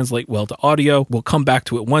doesn't translate well to audio. We'll come back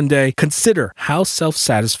to it one day. Consider how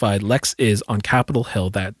self-satisfied Lex is on Capitol Hill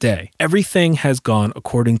that day. Everything has gone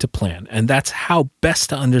according to plan, and that's how best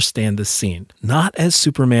to understand this scene. Not as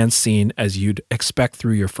Superman's scene as you'd expect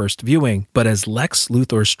through your first viewing, but as Lex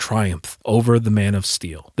Luthor's triumph over the Man of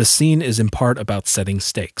Steel. The scene is in part about setting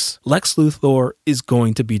stakes. Lex Luthor is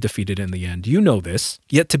going to be defeated in the end. You know this.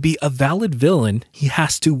 Yet to be a valid villain, he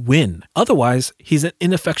has to win. Otherwise, he's an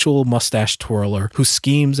ineffectual mustache twirler who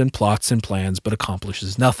schemes and plots and plans but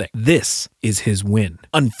accomplishes nothing. This is his win.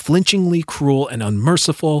 Unflinchingly cruel and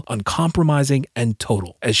unmerciful, uncompromising and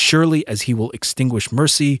total. As surely as he will extinguish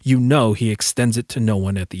mercy, you know he extends it to no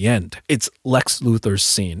one at the end. It's Lex Luthor's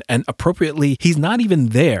scene, and appropriately, he's not even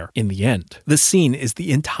there in the end. The scene is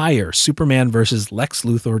the entire Superman versus Lex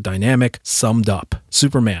Luthor dynamic summed up.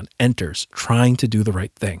 Superman enters trying to do the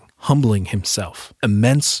right thing, humbling himself,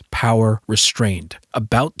 immense power restrained,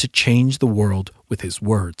 about to change the world with his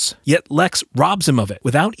words. Yet Lex robs him of it.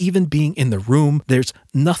 Without even being in the room, there's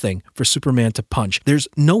nothing for Superman to punch. There's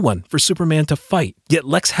no one for Superman to fight. Yet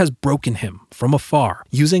Lex has broken him from afar,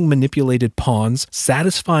 using manipulated pawns,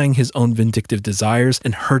 satisfying his own vindictive desires,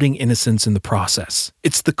 and hurting innocents in the process.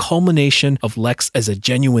 It's the culmination of Lex as a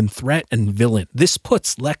genuine threat and villain. This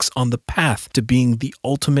puts Lex on the path to being the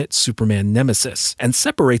ultimate Superman nemesis, and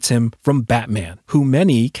separates him from Batman, who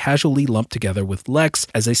many casually lump together with Lex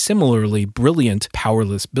as a similarly brilliant,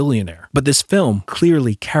 powerless billionaire. But this film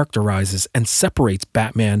clearly characterizes and separates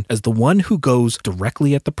Batman as the one who goes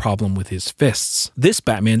directly at the problem with his fists. This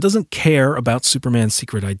Batman doesn't care about Superman's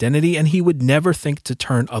secret identity, and he would never think to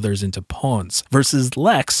turn others into pawns, versus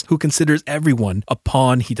Lex, who considers everyone a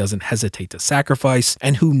pawn he doesn't hesitate to sacrifice,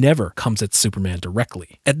 and who never comes at Superman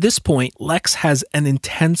directly. At this point, Lex has an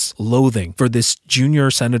intense loathing for this junior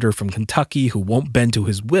senator from Kentucky who won't bend to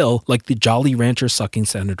his will like the Jolly Rancher sucking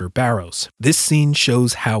Senator Barrows. This scene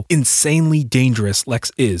shows how insanely dangerous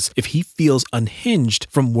Lex is if he feels unhinged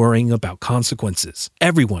from worrying about consequences.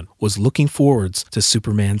 Everyone was looking forwards to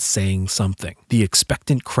Superman saying something. The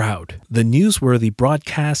expectant crowd, the newsworthy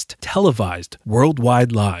broadcast, televised,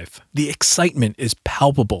 worldwide live. The excitement is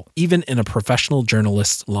palpable, even in a professional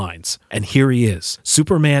journalist's lines. And here he is.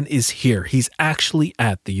 Superman is here. He's actually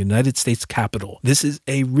at the United States Capitol. This is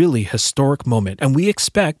a really historic moment, and we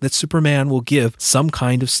expect that Superman will give some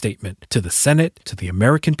kind of statement to the Senate, to the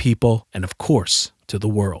American people, and of course, to the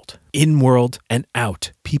world. In world and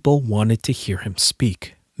out, people wanted to hear him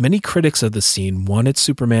speak. Many critics of the scene wanted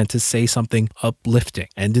Superman to say something uplifting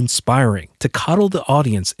and inspiring, to coddle the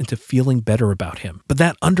audience into feeling better about him. But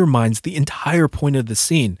that undermines the entire point of the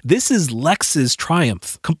scene. This is Lex's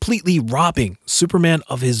triumph, completely robbing Superman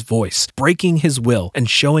of his voice, breaking his will, and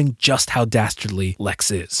showing just how dastardly Lex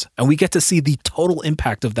is. And we get to see the total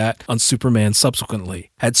impact of that on Superman subsequently.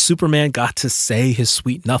 Had Superman got to say his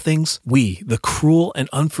sweet nothings, we, the cruel and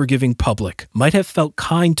unforgiving public, might have felt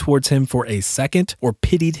kind towards him for a second or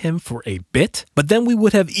pitied him for a bit, but then we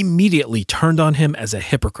would have immediately turned on him as a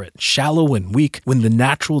hypocrite, shallow and weak, when the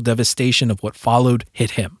natural devastation of what followed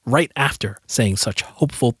hit him, right after saying such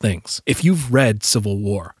hopeful things. If you've read Civil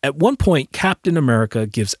War, at one point Captain America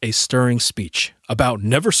gives a stirring speech about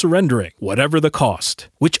never surrendering, whatever the cost,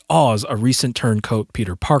 which awes a recent turncoat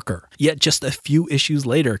Peter Parker. Yet just a few issues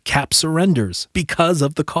later, Cap surrenders because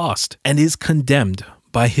of the cost and is condemned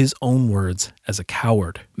by his own words as a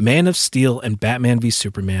coward. Man of Steel and Batman v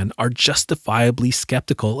Superman are justifiably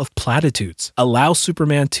skeptical of platitudes. Allow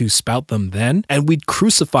Superman to spout them then, and we'd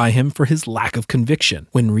crucify him for his lack of conviction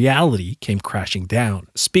when reality came crashing down.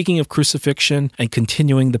 Speaking of crucifixion and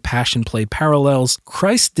continuing the Passion Play parallels,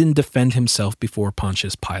 Christ didn't defend himself before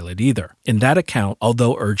Pontius Pilate either. In that account,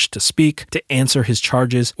 although urged to speak, to answer his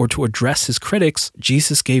charges, or to address his critics,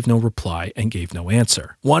 Jesus gave no reply and gave no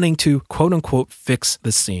answer. Wanting to quote-unquote fix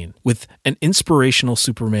the scene with an inspirational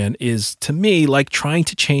Superman is, to me, like trying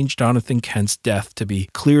to change Jonathan Kent's death to be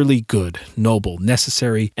clearly good, noble,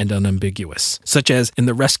 necessary, and unambiguous, such as in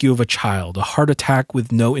the rescue of a child, a heart attack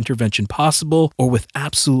with no intervention possible, or with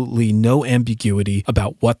absolutely no ambiguity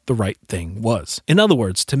about what the right thing was. In other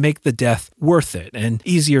words, to make the death worth it and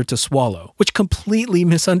easier to swallow, which completely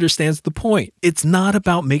misunderstands the point. It's not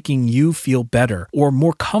about making you feel better or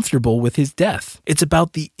more comfortable with his death. It's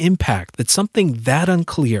about the impact that something that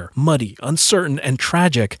unclear, muddy, uncertain, and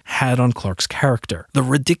tragic had on Clark's character. The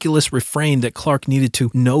ridiculous refrain that Clark needed to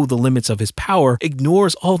know the limits of his power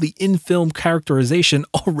ignores all the in-film characterization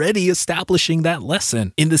already establishing that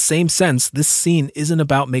lesson. In the same sense, this scene isn't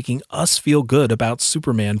about making us feel good about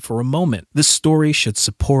Superman for a moment. The story should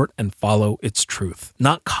support and follow its truth,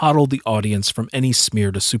 not coddle the audience from any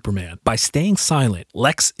smear to Superman. By staying silent,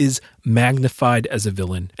 Lex is magnified as a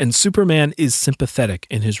villain, and Superman is sympathetic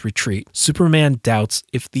in his retreat. Superman doubts doubts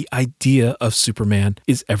if the idea of Superman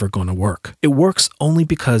is ever going to work. It works only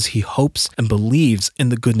because he hopes and believes in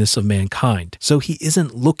the goodness of mankind, so he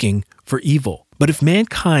isn't looking for evil. But if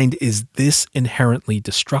mankind is this inherently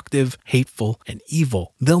destructive, hateful, and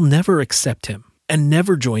evil, they'll never accept him and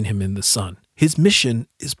never join him in the sun. His mission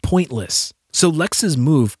is pointless. So Lex's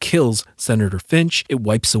move kills Senator Finch, it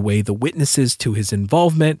wipes away the witnesses to his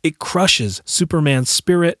involvement, it crushes Superman's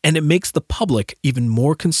spirit, and it makes the public even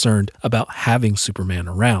more concerned about having Superman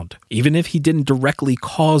around. Even if he didn't directly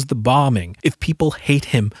cause the bombing, if people hate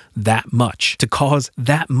him that much, to cause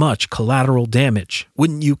that much collateral damage,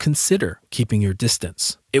 wouldn't you consider keeping your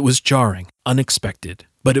distance? It was jarring, unexpected,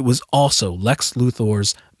 but it was also Lex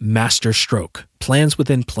Luthor's master stroke. Plans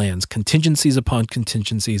within plans, contingencies upon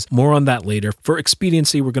contingencies. More on that later. For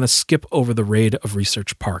expediency, we're going to skip over the raid of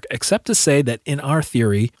Research Park, except to say that in our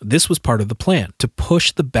theory, this was part of the plan, to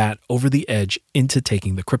push the Bat over the edge into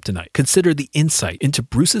taking the kryptonite. Consider the insight into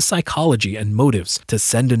Bruce's psychology and motives to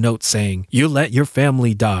send a note saying, "You let your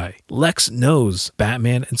family die." Lex knows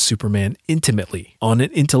Batman and Superman intimately, on an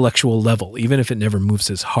intellectual level, even if it never moves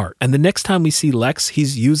his heart. And the next time we see Lex,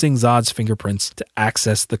 he's using Zod's fingerprints to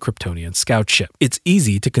access the Kryptonian scout ship. It's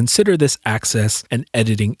easy to consider this access an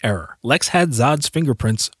editing error. Lex had Zod's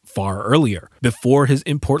fingerprints far earlier, before his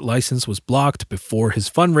import license was blocked, before his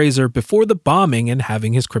fundraiser, before the bombing and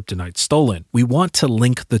having his kryptonite stolen. We want to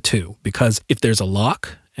link the two, because if there's a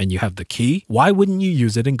lock and you have the key, why wouldn't you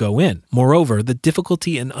use it and go in? Moreover, the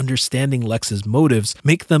difficulty in understanding Lex's motives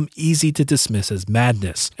make them easy to dismiss as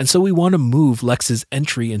madness, and so we want to move Lex's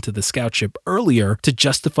entry into the scout ship earlier to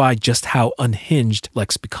justify just how unhinged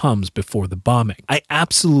Lex becomes before the bombing. I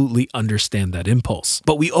absolutely understand that impulse,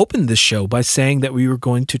 but we opened this show by saying that we were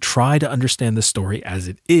going to try to understand the story as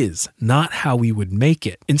it is, not how we would make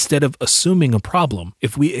it. Instead of assuming a problem,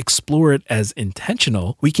 if we explore it as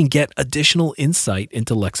intentional, we can get additional insight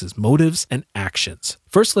into Lex's motives and actions.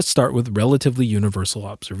 First, let's start with relatively universal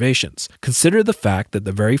observations. Consider the fact that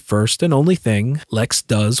the very first and only thing Lex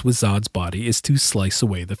does with Zod's body is to slice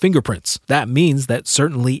away the fingerprints. That means that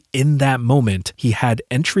certainly in that moment, he had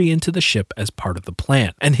entry into the ship as part of the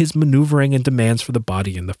plan, and his maneuvering and demands for the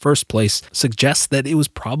body in the first place suggests that it was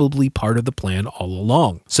probably part of the plan all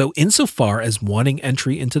along. So insofar as wanting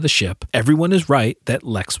entry into the ship, everyone is right that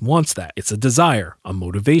Lex wants that. It's a desire, a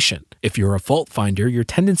motivation. If you're a fault finder, your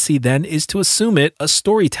tendency then is to assume it a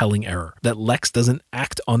storytelling error, that Lex doesn't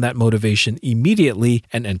act on that motivation immediately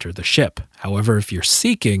and enter the ship. However, if you're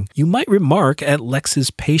seeking, you might remark at Lex's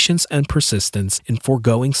patience and persistence in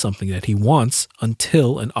foregoing something that he wants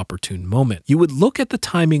until an opportune moment. You would look at the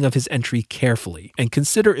timing of his entry carefully and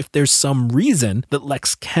consider if there's some reason that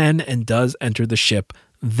Lex can and does enter the ship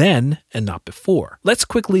then and not before. Let's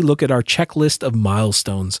quickly look at our checklist of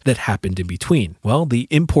milestones that happened in between. Well, the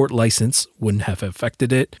import license wouldn't have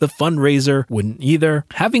affected it. The fundraiser wouldn't either.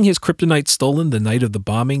 Having his kryptonite stolen the night of the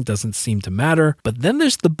bombing doesn't seem to matter. But then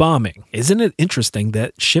there's the bombing. Isn't it interesting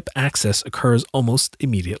that ship access occurs almost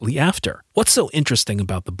immediately after? What's so interesting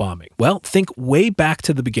about the bombing? Well, think way back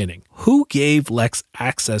to the beginning. Who gave Lex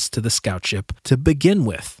access to the scout ship to begin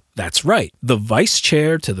with? That's right, the vice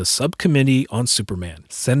chair to the subcommittee on Superman,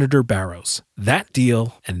 Senator Barrows. That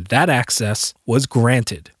deal and that access was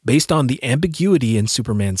granted based on the ambiguity in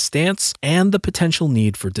Superman's stance and the potential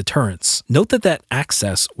need for deterrence. Note that that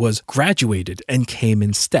access was graduated and came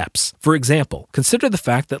in steps. For example, consider the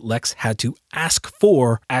fact that Lex had to ask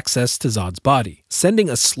for access to Zod's body. Sending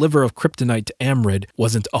a sliver of kryptonite to Amrid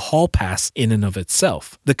wasn't a hall pass in and of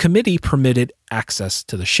itself. The committee permitted access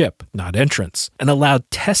to the ship, not entrance, and allowed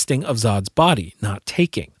testing of Zod's body, not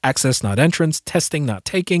taking. Access, not entrance, testing, not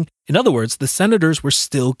taking. In other words, the senators were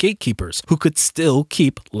still gatekeepers who could still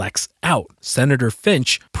keep Lex out. Senator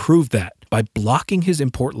Finch proved that by blocking his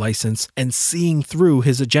import license and seeing through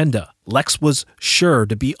his agenda. Lex was sure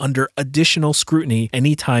to be under additional scrutiny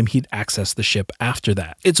anytime he'd access the ship after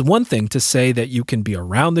that. It's one thing to say that you can be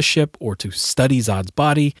around the ship or to study Zod's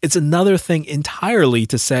body. It's another thing entirely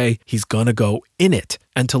to say he's gonna go in it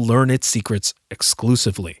and to learn its secrets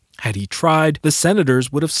exclusively. Had he tried, the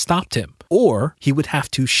senators would have stopped him, or he would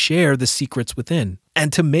have to share the secrets within.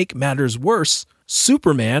 And to make matters worse,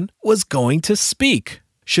 Superman was going to speak.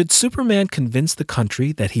 Should Superman convince the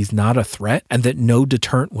country that he's not a threat and that no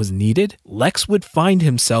deterrent was needed, Lex would find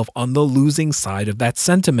himself on the losing side of that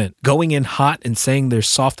sentiment. Going in hot and saying they're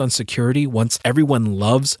soft on security once everyone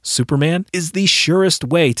loves Superman is the surest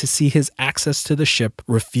way to see his access to the ship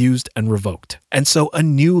refused and revoked. And so a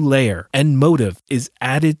new layer and motive is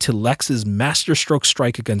added to Lex's masterstroke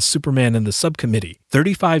strike against Superman and the subcommittee.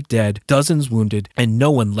 35 dead, dozens wounded, and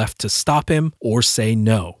no one left to stop him or say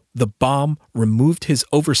no. The bomb removed his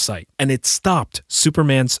oversight, and it stopped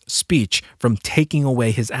Superman's speech from taking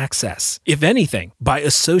away his access. If anything, by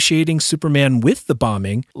associating Superman with the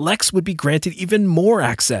bombing, Lex would be granted even more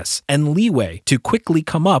access and leeway to quickly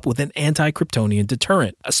come up with an anti-Kryptonian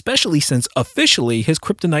deterrent, especially since officially his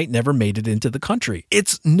kryptonite never made it into the country.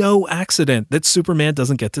 It's no accident that Superman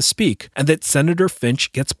doesn't get to speak, and that Senator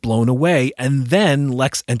Finch gets blown away, and then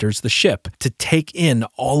Lex enters the ship to take in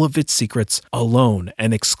all of its secrets alone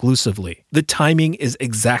and exclusively. The timing is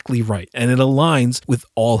exactly right, and it aligns with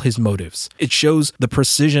all his motives. It shows the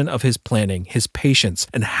precision of his planning, his patience,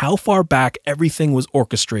 and how far back everything was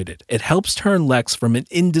orchestrated. It helps turn Lex from an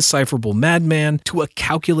indecipherable madman to a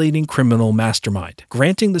calculating criminal mastermind.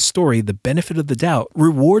 Granting the story the benefit of the doubt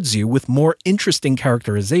rewards you with more interesting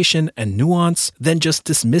characterization and nuance than just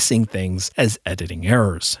dismissing things as editing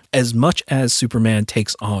errors. As much as Superman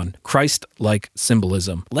takes on Christ-like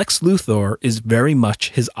symbolism, Lex Luthor is very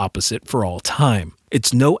much his opposite for all time.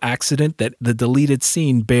 It's no accident that the deleted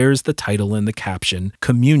scene bears the title in the caption,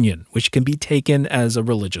 Communion, which can be taken as a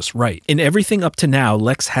religious rite. In everything up to now,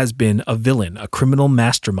 Lex has been a villain, a criminal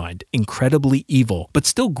mastermind, incredibly evil, but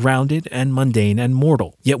still grounded and mundane and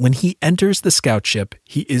mortal. Yet when he enters the scout ship,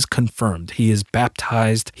 he is confirmed. He is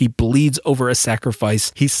baptized, he bleeds over a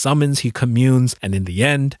sacrifice, he summons, he communes, and in the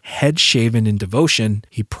end, head shaven in devotion,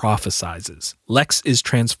 he prophesizes. Lex is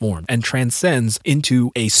transformed and transcends into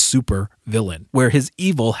a super villain, where his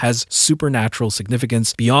evil has supernatural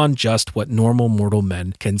significance beyond just what normal mortal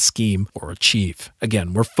men can scheme or achieve.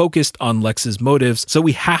 Again, we're focused on Lex's motives, so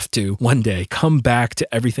we have to, one day, come back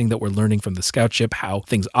to everything that we're learning from the scout ship, how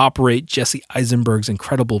things operate, Jesse Eisenberg's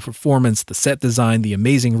incredible performance, the set design, the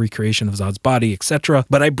amazing recreation of Zod's body, etc.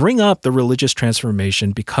 But I bring up the religious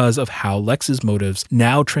transformation because of how Lex's motives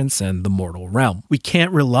now transcend the mortal realm. We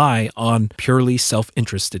can't rely on purely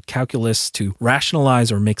self-interested calculus to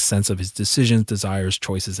rationalize or make sense of his decisions, desires,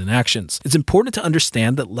 choices, and actions. It's important to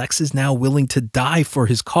understand that Lex is now willing to die for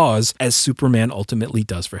his cause, as Superman ultimately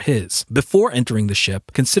does for his. Before entering the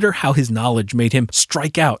ship, consider how his knowledge made him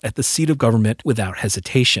strike out at the seat of government without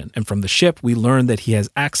hesitation. And from the ship, we learn that he has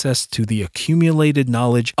access to the accumulated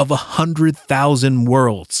knowledge of 100,000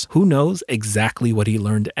 worlds. Who knows exactly what he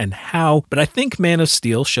learned and how, but I think Man of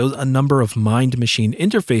Steel shows a number of mind-machine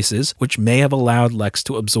interfaces which may have allowed Lex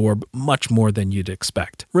to absorb much more than you'd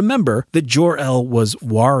expect. Remember that Jor-El was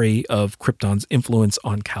wary of Krypton's influence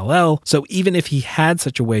on Kal-El, so even if he had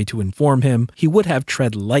such a way to inform him, he would have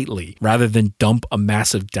tread lightly rather than dump a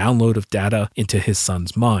massive download of data into his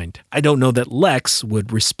son's mind. I don't know that Lex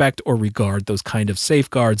would respect or regard those kind of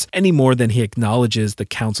safeguards any more than he acknowledges the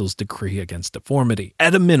Council's decree against deformity.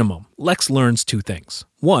 At a minimum, Lex learns two things.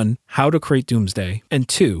 1, how to create Doomsday, and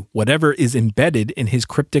 2, whatever is embedded in his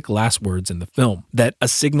cryptic last words in the film, that a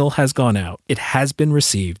signal has gone out, it has been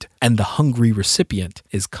received, and the hungry recipient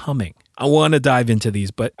is coming. I want to dive into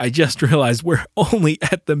these, but I just realized we're only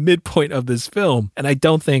at the midpoint of this film, and I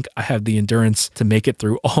don't think I have the endurance to make it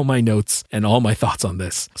through all my notes and all my thoughts on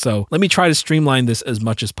this. So let me try to streamline this as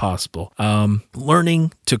much as possible.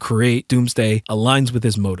 Learning to create Doomsday aligns with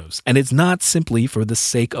his motives, and it's not simply for the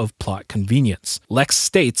sake of plot convenience. Lex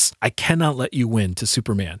states, "I cannot let you win" to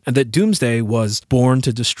Superman, and that Doomsday was born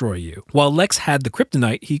to destroy you. While Lex had the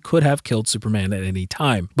kryptonite, he could have killed Superman at any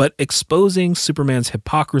time, but exposing Superman's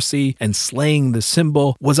hypocrisy and slaying the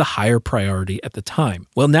symbol was a higher priority at the time.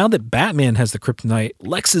 Well, now that Batman has the kryptonite,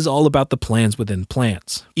 Lex is all about the plans within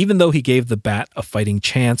plans. Even though he gave the Bat a fighting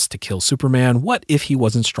chance to kill Superman, what if he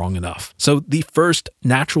wasn't strong enough? So the first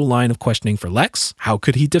natural line of questioning for Lex, how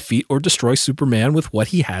could he defeat or destroy Superman with what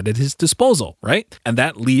he had at his disposal, right? And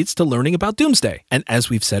that leads to learning about Doomsday. And as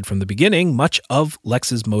we've said from the beginning, much of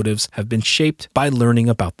Lex's motives have been shaped by learning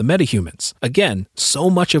about the metahumans. Again, so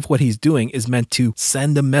much of what he's doing is meant to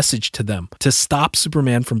send a message to them, to stop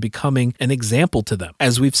Superman from becoming an example to them.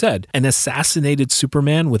 As we've said, an assassinated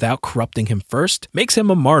Superman without corrupting him first makes him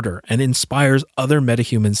a martyr and inspires other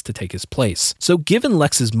metahumans to take his place. So given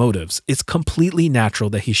Lex's motives, it's completely natural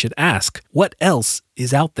that he should ask, what else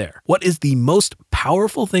is out there? What is the most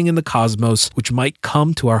powerful thing in the cosmos which might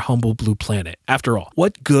come to our humble blue planet? After all,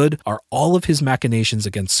 what good are all of his machinations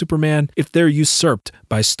against Superman if they're usurped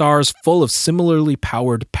by stars full of similarly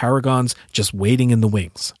powered paragons just waiting in the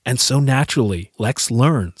wings? And so naturally, Lex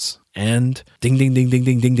learns. And ding, ding, ding, ding,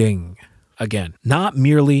 ding, ding, ding. Again, not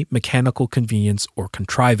merely mechanical convenience or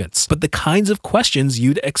contrivance, but the kinds of questions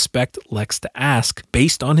you'd expect Lex to ask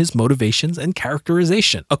based on his motivations and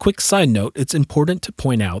characterization. A quick side note, it's important to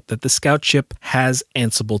point out that the scout ship has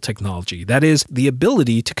Ansible technology, that is, the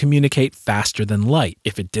ability to communicate faster than light.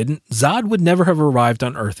 If it didn't, Zod would never have arrived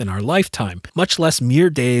on Earth in our lifetime, much less mere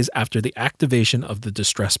days after the activation of the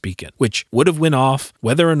distress beacon, which would have went off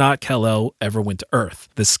whether or not Kal-El ever went to Earth.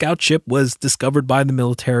 The scout ship was discovered by the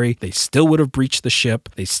military, they still would have breached the ship,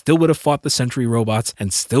 they still would have fought the Sentry robots,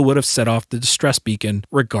 and still would have set off the distress beacon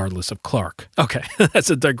regardless of Clark. Okay, that's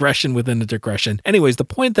a digression within a digression. Anyways, the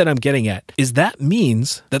point that I'm getting at is that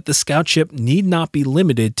means that the scout ship need not be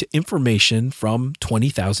limited to information from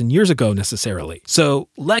 20,000 years ago necessarily. So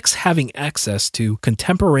Lex having access to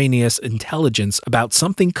contemporaneous intelligence about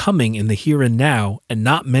something coming in the here and now and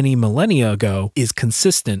not many millennia ago is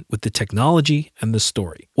consistent with the technology and the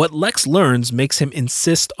story. What Lex learns makes him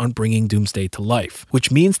insist on bringing Doomsday to life,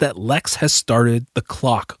 which means that Lex has started the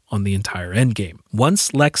clock on the entire endgame.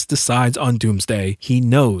 Once Lex decides on Doomsday, he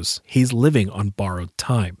knows he's living on borrowed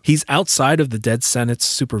time. He's outside of the Dead Senate's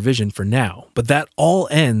supervision for now, but that all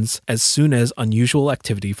ends as soon as unusual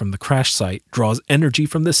activity from the crash site draws energy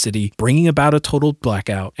from the city, bringing about a total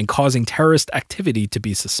blackout and causing terrorist activity to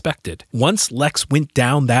be suspected. Once Lex went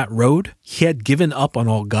down that road, he had given up on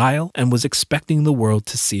all guile and was expecting the world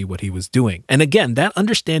to see what he was doing. And again, that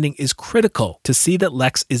understanding is critical to see that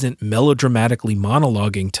Lex isn't melodramatically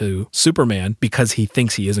monologuing to Superman because he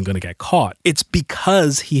thinks he isn't going to get caught. It's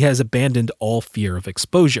because he has abandoned all fear of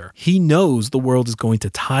exposure. He knows the world is going to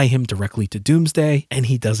tie him directly to Doomsday, and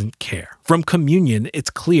he doesn't care. From Communion, it's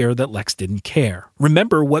clear that Lex didn't care.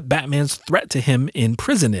 Remember what Batman's threat to him in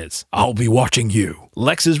prison is. I'll be watching you.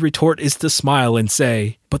 Lex's retort is to smile and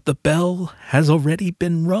say, but the bell has already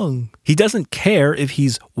been rung. He doesn't care if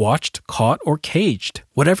he's watched, caught, or caged.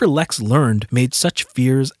 Whatever Lex learned made such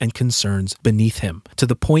fears and concerns beneath him, to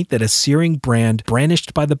the point that a searing brand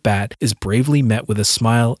brandished by the Bat is bravely met with a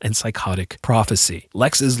smile and psychotic prophecy.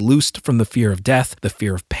 Lex is loosed from the fear of death, the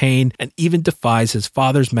fear of pain, and even defies his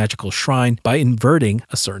father's magical shrine by inverting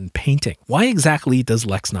a certain painting. Why exactly does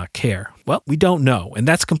Lex not care? Well, we don't know, and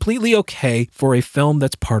that's completely okay for a film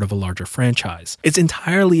that's part of a larger franchise. It's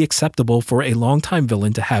entirely acceptable for a longtime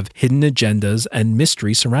villain to have hidden agendas and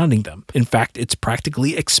mystery surrounding them. In fact, it's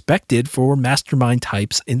practically expected for mastermind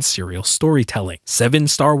types in serial storytelling. 7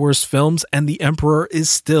 Star Wars films and the Emperor is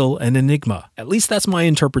still an enigma. At least that's my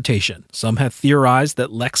interpretation. Some have theorized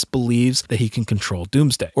that Lex believes that he can control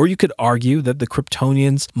Doomsday. Or you could argue that the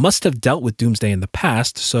Kryptonians must have dealt with Doomsday in the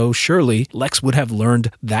past, so surely Lex would have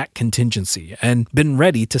learned that contingency and been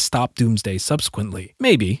ready to stop Doomsday subsequently.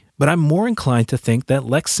 Maybe, but I'm more inclined to think that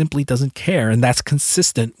Lex simply doesn't care, and that's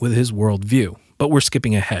consistent with his worldview. But we're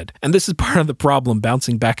skipping ahead. And this is part of the problem,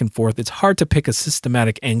 bouncing back and forth. It's hard to pick a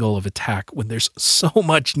systematic angle of attack when there's so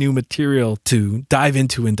much new material to dive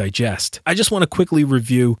into and digest. I just want to quickly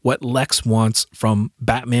review what Lex wants from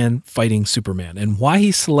Batman fighting Superman and why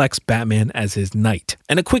he selects Batman as his knight.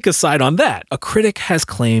 And a quick aside on that, a critic has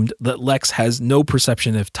claimed that Lex has no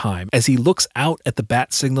perception of time as he looks out at the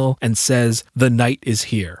bat signal and says, "The night is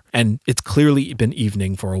here." And it's clearly been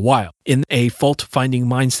evening for a while. In a fault-finding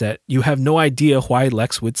mindset, you have no idea why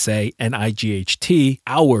Lex would say NIGHT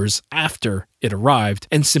hours after it arrived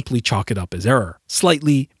and simply chalk it up as error.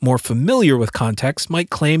 Slightly more familiar with context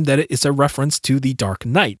might claim that it is a reference to The Dark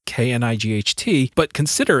Knight, KNIGHT, but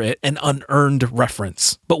consider it an unearned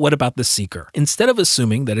reference. But what about The Seeker? Instead of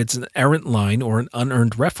assuming that it's an errant line or an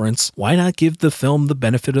unearned reference, why not give the film the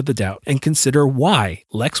benefit of the doubt and consider why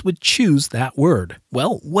Lex would choose that word?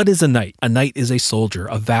 Well, what is a knight? A knight is a soldier,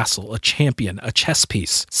 a vassal, a champion, a chess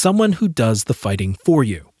piece, someone who does the fighting for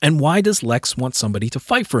you. And why does Lex want somebody to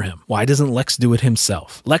fight for him? Why doesn't Lex do it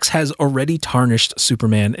himself? Lex has already tarnished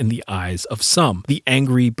Superman in the eyes of some, the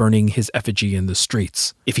angry burning his effigy in the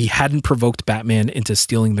streets. If he hadn't provoked Batman into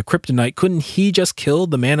stealing the kryptonite, couldn't he just kill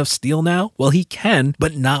the Man of Steel now? Well, he can,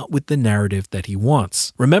 but not with the narrative that he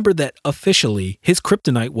wants. Remember that officially, his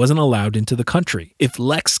kryptonite wasn't allowed into the country. If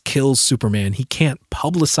Lex kills Superman, he can't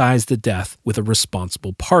publicize the death with a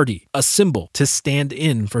responsible party, a symbol to stand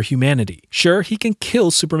in for humanity. Sure, he can kill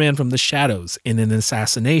Superman from the shadows in an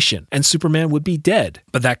assassination, and Superman would be dead.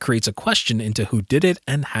 But that creates a question into who did it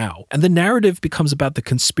and how. And the narrative becomes about the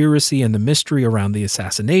conspiracy and the mystery around the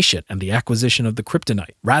assassination and the acquisition of the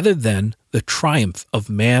kryptonite, rather than the triumph of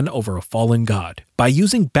man over a fallen god. By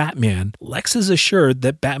using Batman, Lex is assured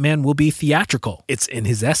that Batman will be theatrical. It's in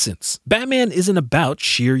his essence. Batman isn't about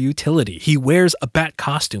sheer utility. He wears a bat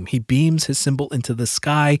costume. He beams his symbol into the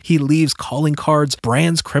sky. He leaves calling cards,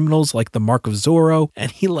 brands criminals like the Mark of Zorro,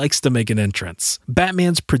 and he likes to make an entrance.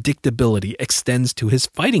 Batman's predictability extends to his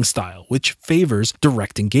fighting style, which favors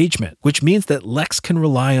direct engagement, which means that Lex can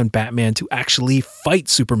rely on Batman to actually fight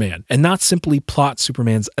Superman and not simply plot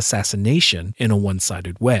Superman's assassination in a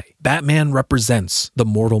one-sided way. Batman represents the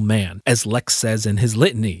mortal man, as Lex says in his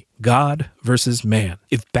litany, God versus man.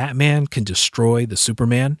 If Batman can destroy the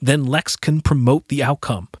Superman, then Lex can promote the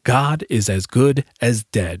outcome. God is as good as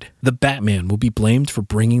dead. The Batman will be blamed for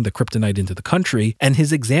bringing the kryptonite into the country, and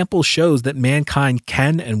his example shows that mankind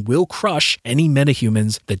can and will crush any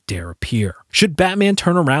metahumans that dare appear. Should Batman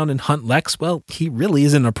turn around and hunt Lex? Well, he really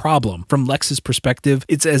isn't a problem. From Lex's perspective,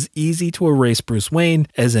 it's as easy to erase Bruce Wayne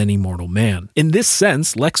as any mortal man. In this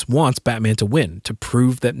sense, Lex wants Batman to win, to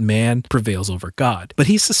prove that man prevails over God. But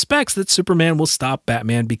he suspects that Superman will stop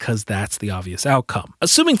Batman because that's the obvious outcome.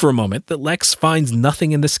 Assuming for a moment that Lex finds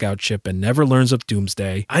nothing in the scout ship and never learns of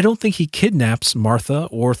Doomsday, I don't think he kidnaps Martha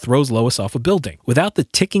or throws Lois off a building. Without the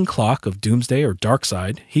ticking clock of Doomsday or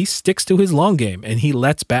Darkseid, he sticks to his long game and he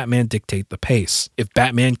lets Batman dictate the pace. If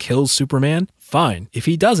Batman kills Superman, fine. If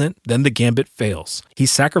he doesn't, then the gambit fails. He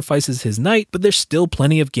sacrifices his night, but there's still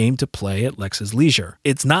plenty of game to play at Lex's leisure.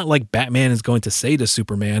 It's not like Batman is going to say to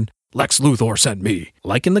Superman, Lex Luthor sent me.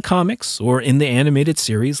 Like in the comics or in the animated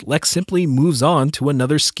series, Lex simply moves on to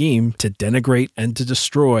another scheme to denigrate and to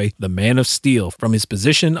destroy the Man of Steel from his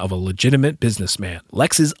position of a legitimate businessman.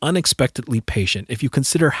 Lex is unexpectedly patient if you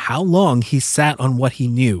consider how long he sat on what he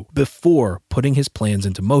knew before putting his plans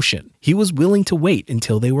into motion. He was willing to wait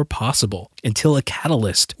until they were possible, until a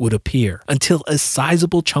catalyst would appear, until a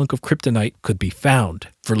sizable chunk of kryptonite could be found.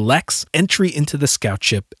 For Lex, entry into the scout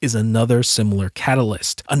ship is another similar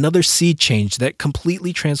catalyst, another seed change that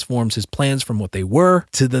completely transforms his plans from what they were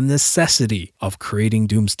to the necessity of creating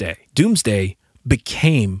Doomsday. Doomsday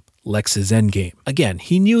became Lex's endgame. Again,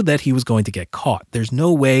 he knew that he was going to get caught. There's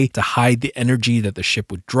no way to hide the energy that the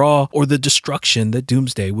ship would draw or the destruction that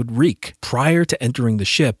Doomsday would wreak. Prior to entering the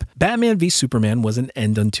ship, Batman v Superman was an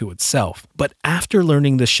end unto itself. But after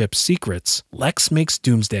learning the ship's secrets, Lex makes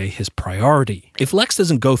Doomsday his priority. If Lex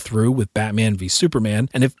doesn't go through with Batman v Superman,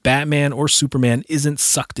 and if Batman or Superman isn't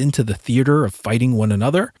sucked into the theater of fighting one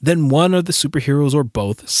another, then one of the superheroes or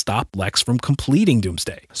both stop Lex from completing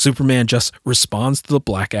Doomsday. Superman just responds to the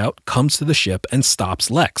blackout, comes to the ship, and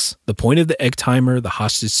stops Lex. The point of the egg timer, the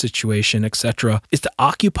hostage situation, etc., is to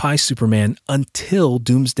occupy Superman until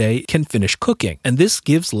Doomsday can finish cooking. And this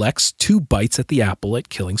gives Lex 2 bites at the apple at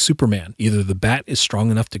killing Superman. Either the bat is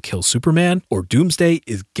strong enough to kill Superman, or Doomsday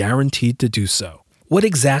is guaranteed to do so. What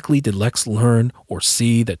exactly did Lex learn or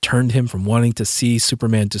see that turned him from wanting to see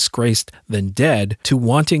Superman disgraced, then dead, to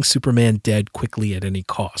wanting Superman dead quickly at any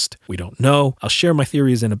cost? We don't know. I'll share my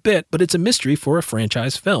theories in a bit, but it's a mystery for a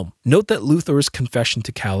franchise film. Note that Luthor's confession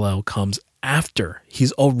to Kal-El comes after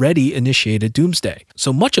he's already initiated Doomsday,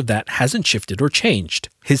 so much of that hasn't shifted or changed.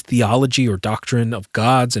 His theology or doctrine of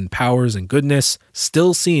gods and powers and goodness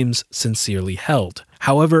still seems sincerely held.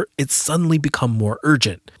 However, it's suddenly become more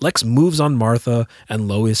urgent. Lex moves on Martha and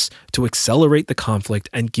Lois to accelerate the conflict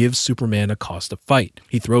and give Superman a cause to fight.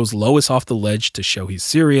 He throws Lois off the ledge to show he's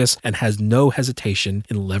serious and has no hesitation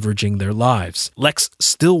in leveraging their lives. Lex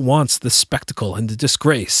still wants the spectacle and the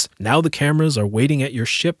disgrace. Now the cameras are waiting at your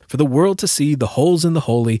ship for the world to see the holes in the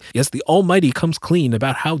holy. Yes, the Almighty comes clean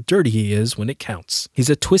about how dirty he is when it counts. He's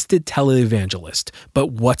a twisted televangelist, but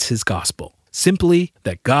what's his gospel? Simply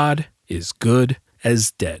that God is good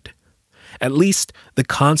as dead. At least the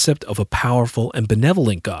concept of a powerful and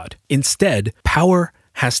benevolent God. Instead, power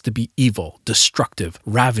has to be evil, destructive,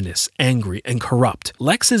 ravenous, angry, and corrupt.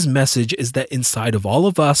 Lex's message is that inside of all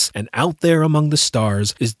of us and out there among the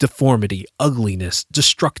stars is deformity, ugliness,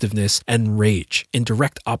 destructiveness, and rage, in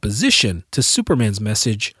direct opposition to Superman's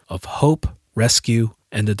message of hope, rescue,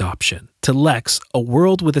 and adoption. To Lex, a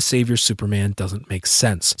world with a savior Superman doesn't make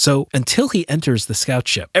sense. So until he enters the scout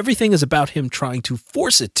ship, everything is about him trying to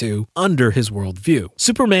force it to under his worldview.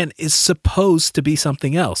 Superman is supposed to be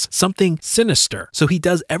something else, something sinister. So he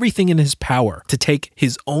does everything in his power to take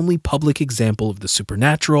his only public example of the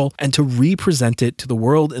supernatural and to represent it to the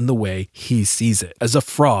world in the way he sees it. As a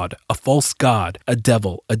fraud, a false god, a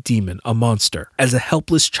devil, a demon, a monster. As a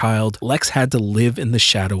helpless child, Lex had to live in the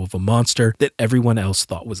shadow of a monster that everyone else Thanos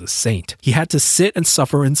thought was a saint. He had to sit and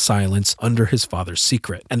suffer in silence under his father's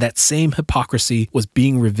secret. And that same hypocrisy was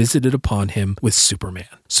being revisited upon him with Superman.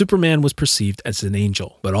 Superman was perceived as an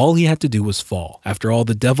angel, but all he had to do was fall. After all,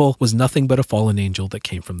 the devil was nothing but a fallen angel that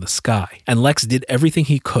came from the sky. And Lex did everything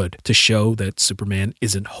he could to show that Superman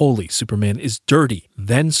isn't holy, Superman is dirty.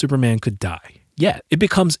 Then Superman could die. Yet, it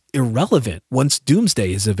becomes irrelevant once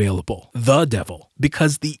Doomsday is available, the devil,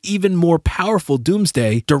 because the even more powerful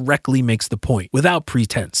Doomsday directly makes the point, without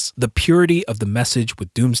pretense. The purity of the message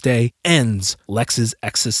with Doomsday ends Lex's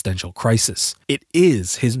existential crisis. It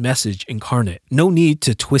is his message incarnate. No need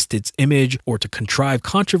to twist its image or to contrive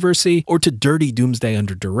controversy or to dirty Doomsday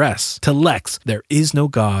under duress. To Lex, there is no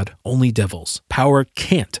God, only devils. Power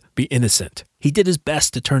can't be innocent. He did his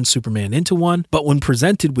best to turn Superman into one, but when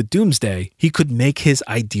presented with Doomsday, he could make his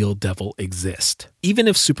ideal devil exist. Even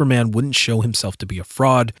if Superman wouldn't show himself to be a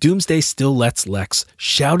fraud, Doomsday still lets Lex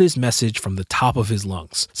shout his message from the top of his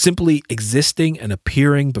lungs. Simply existing and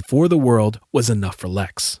appearing before the world was enough for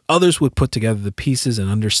Lex. Others would put together the pieces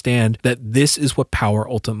and understand that this is what power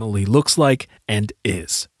ultimately looks like and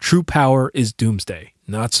is. True power is Doomsday,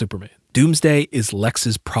 not Superman. Doomsday is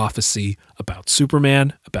Lex's prophecy about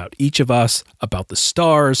Superman, about each of us, about the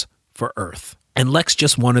stars, for Earth. And Lex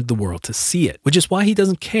just wanted the world to see it, which is why he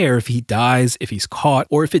doesn't care if he dies, if he's caught,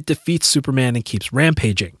 or if it defeats Superman and keeps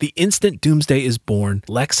rampaging. The instant Doomsday is born,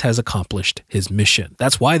 Lex has accomplished his mission.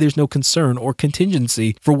 That's why there's no concern or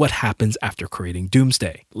contingency for what happens after creating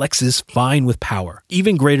Doomsday. Lex is fine with power,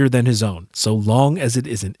 even greater than his own, so long as it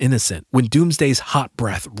isn't innocent. When Doomsday's hot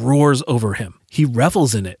breath roars over him, he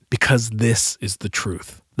revels in it because this is the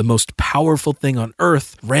truth. The most powerful thing on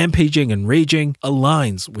Earth, rampaging and raging,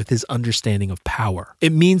 aligns with his understanding of power.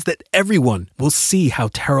 It means that everyone will see how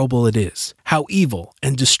terrible it is, how evil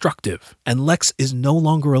and destructive, and Lex is no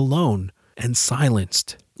longer alone and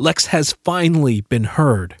silenced. Lex has finally been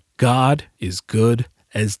heard. God is good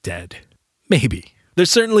as dead. Maybe. There's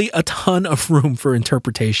certainly a ton of room for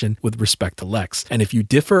interpretation with respect to Lex, and if you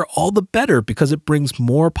differ, all the better because it brings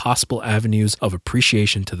more possible avenues of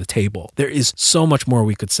appreciation to the table. There is so much more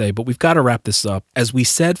we could say, but we've got to wrap this up. As we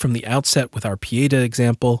said from the outset with our Pieta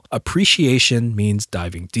example, appreciation means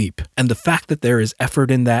diving deep, and the fact that there is effort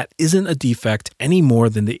in that isn't a defect any more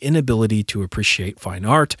than the inability to appreciate fine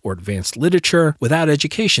art or advanced literature without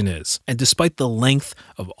education is. And despite the length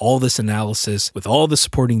of all this analysis, with all the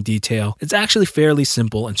supporting detail, it's actually fairly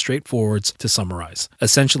simple and straightforward to summarize.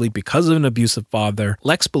 Essentially, because of an abusive father,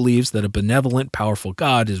 Lex believes that a benevolent, powerful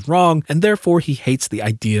God is wrong, and therefore he hates the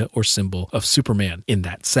idea or symbol of Superman in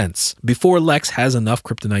that sense. Before Lex has enough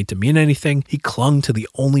kryptonite to mean anything, he clung to the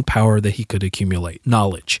only power that he could accumulate,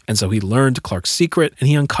 knowledge. And so he learned Clark's secret, and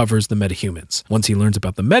he uncovers the metahumans. Once he learns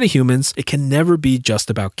about the metahumans, it can never be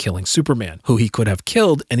just about killing Superman, who he could have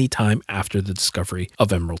killed any time after the discovery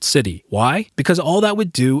of Emerald City. Why? Because all that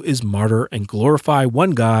would do is martyr and glorify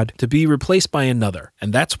one god to be replaced by another.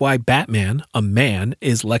 And that's why Batman, a man,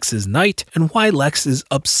 is Lex's knight, and why Lex is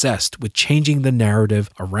obsessed with changing the narrative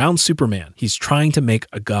around Superman. He's trying to make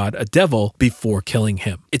a god a devil before killing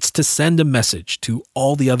him. It's to send a message to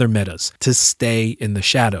all the other metas to stay in the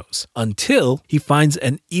shadows until he finds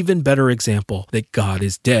an even better example that God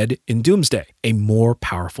is dead in Doomsday, a more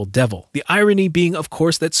powerful devil. The irony being, of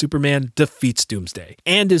course, that Superman defeats Doomsday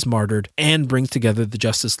and is martyred and brings together the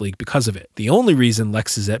Justice League because of it. The only reason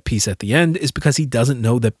Lex is at peace at the end is because he doesn't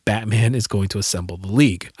know that Batman is going to assemble the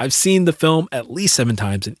League. I've seen the film at least 7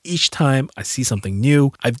 times, and each time I see something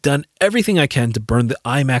new. I've done everything I can to burn the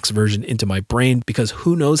IMAX version into my brain because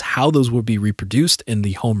who knows how those will be reproduced in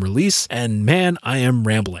the home release, and man, I am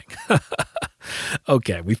rambling.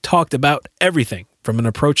 Okay, we've talked about everything. From an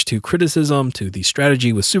approach to criticism, to the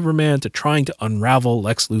strategy with Superman, to trying to unravel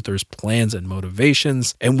Lex Luthor's plans and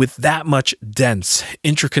motivations. And with that much dense,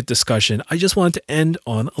 intricate discussion, I just wanted to end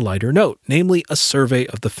on a lighter note, namely a survey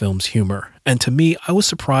of the film's humor. And to me, I was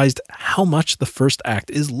surprised how much the first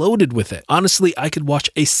act is loaded with it. Honestly, I could watch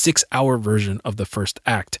a 6-hour version of the first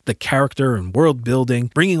act. The character and world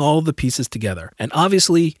building, bringing all of the pieces together. And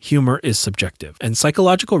obviously, humor is subjective. And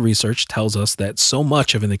psychological research tells us that so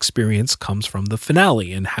much of an experience comes from the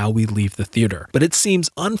finale and how we leave the theater. But it seems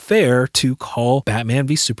unfair to call Batman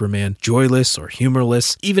v Superman joyless or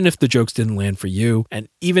humorless, even if the jokes didn't land for you. And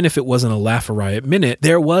even if it wasn't a laugh a riot minute,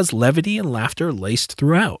 there was levity and laughter laced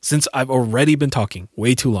throughout. Since I've already been talking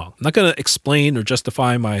way too long, I'm not going to explain or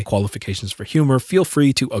justify my qualifications for humor. Feel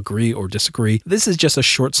free to agree or disagree. This is just a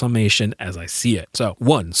short summation as I see it. So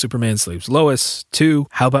 1, Superman slaves Lois. 2,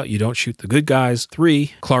 how about you don't shoot the good guys?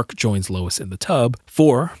 3, Clark joins Lois in the tub.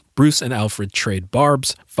 4, Bruce and Alfred trade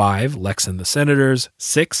barbs. 5, Lex and the Senators.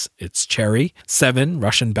 6, it's Cherry. 7,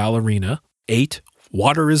 Russian ballerina. 8,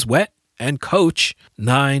 Water is wet, and Coach.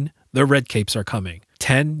 9, the red capes are coming.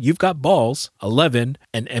 10, you've got balls. 11,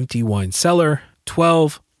 an empty wine cellar.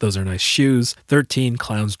 12, those are nice shoes. 13,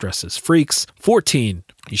 clowns dress as freaks. 14,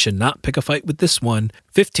 you should not pick a fight with this one.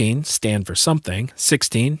 15, stand for something.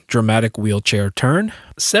 16, dramatic wheelchair turn.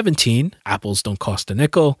 17, apples don't cost a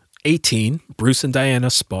nickel. 18, Bruce and Diana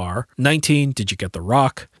spar. 19, did you get the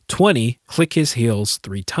rock? 20, click his heels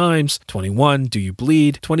 3 times. 21, do you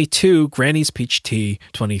bleed? 22, Granny's peach tea.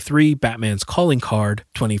 23, Batman's calling card.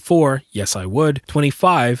 24, yes I would.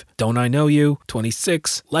 25, don't I know you?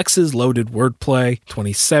 26, Lex's loaded wordplay.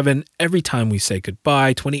 27, every time we say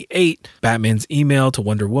goodbye. 28, Batman's email to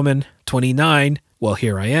Wonder Woman. 29, well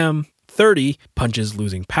here I am. 30, Punch's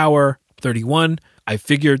losing power. 31, I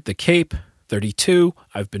figured the cape. 32,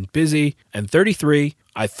 I've been busy. And 33,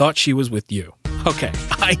 I thought she was with you. Okay,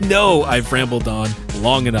 I know I've rambled on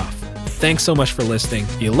long enough. Thanks so much for listening.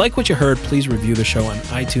 If you like what you heard, please review the show on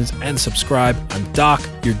iTunes and subscribe. I'm Doc,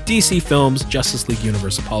 your DC Films Justice League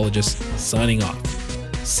Universe apologist, signing off.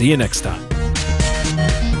 See you next time.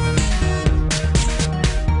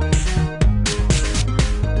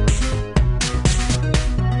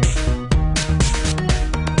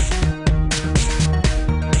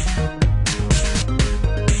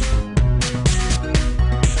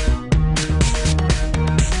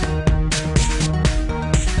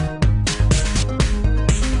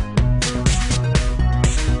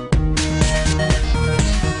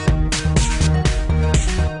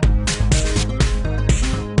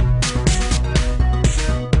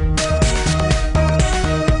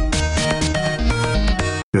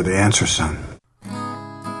 You're the answer, son.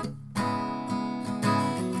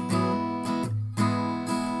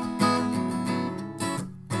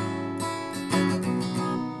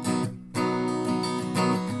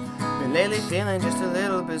 Been lately feeling just a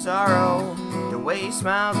little bizarro. The way he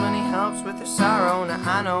smiles when he helps with the sorrow. Now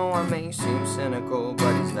I know I may seem cynical,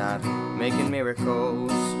 but he's not making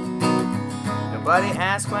miracles. Nobody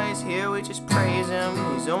asks why he's here, we just praise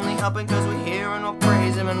him. He's only helping cause we're here and we'll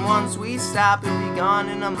praise him. And once we stop, he'll be gone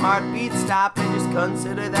and our heartbeat stop. And just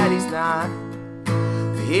consider that he's not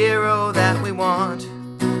the hero that we want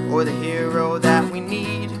or the hero that we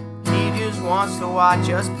need. He just wants to watch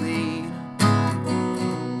us bleed.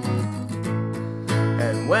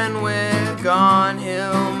 And when we're gone,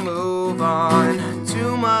 he'll move on.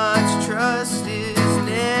 Too much trust is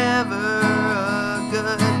never a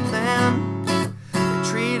good plan.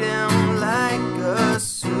 Treat him like a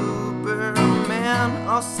Superman.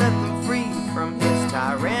 I'll set them free from his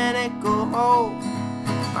tyrannical hold.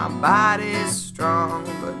 My body's strong,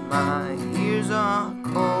 but my ears are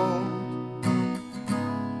cold.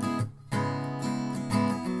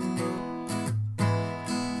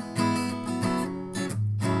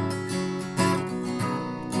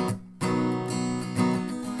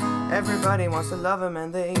 Everybody wants to love him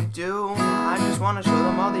and they do. I just want to show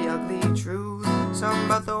them all the ugly truth. Something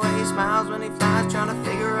about the way he smiles when he flies, trying to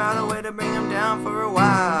figure out a way to bring him down for a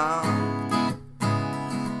while.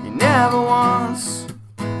 He never wants,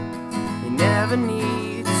 he never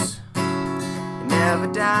needs, he never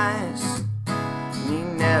dies, and he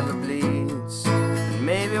never bleeds. And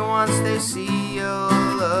maybe once they see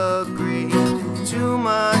you'll agree. Too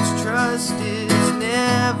much trust is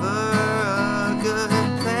never a good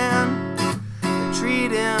plan.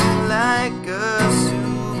 Treat him like a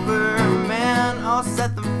Superman. I'll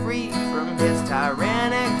set them free from his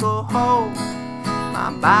tyrannical hold.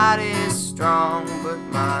 My body's strong, but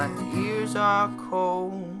my ears are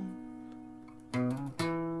cold.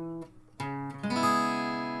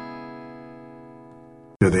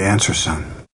 You're the answer, son.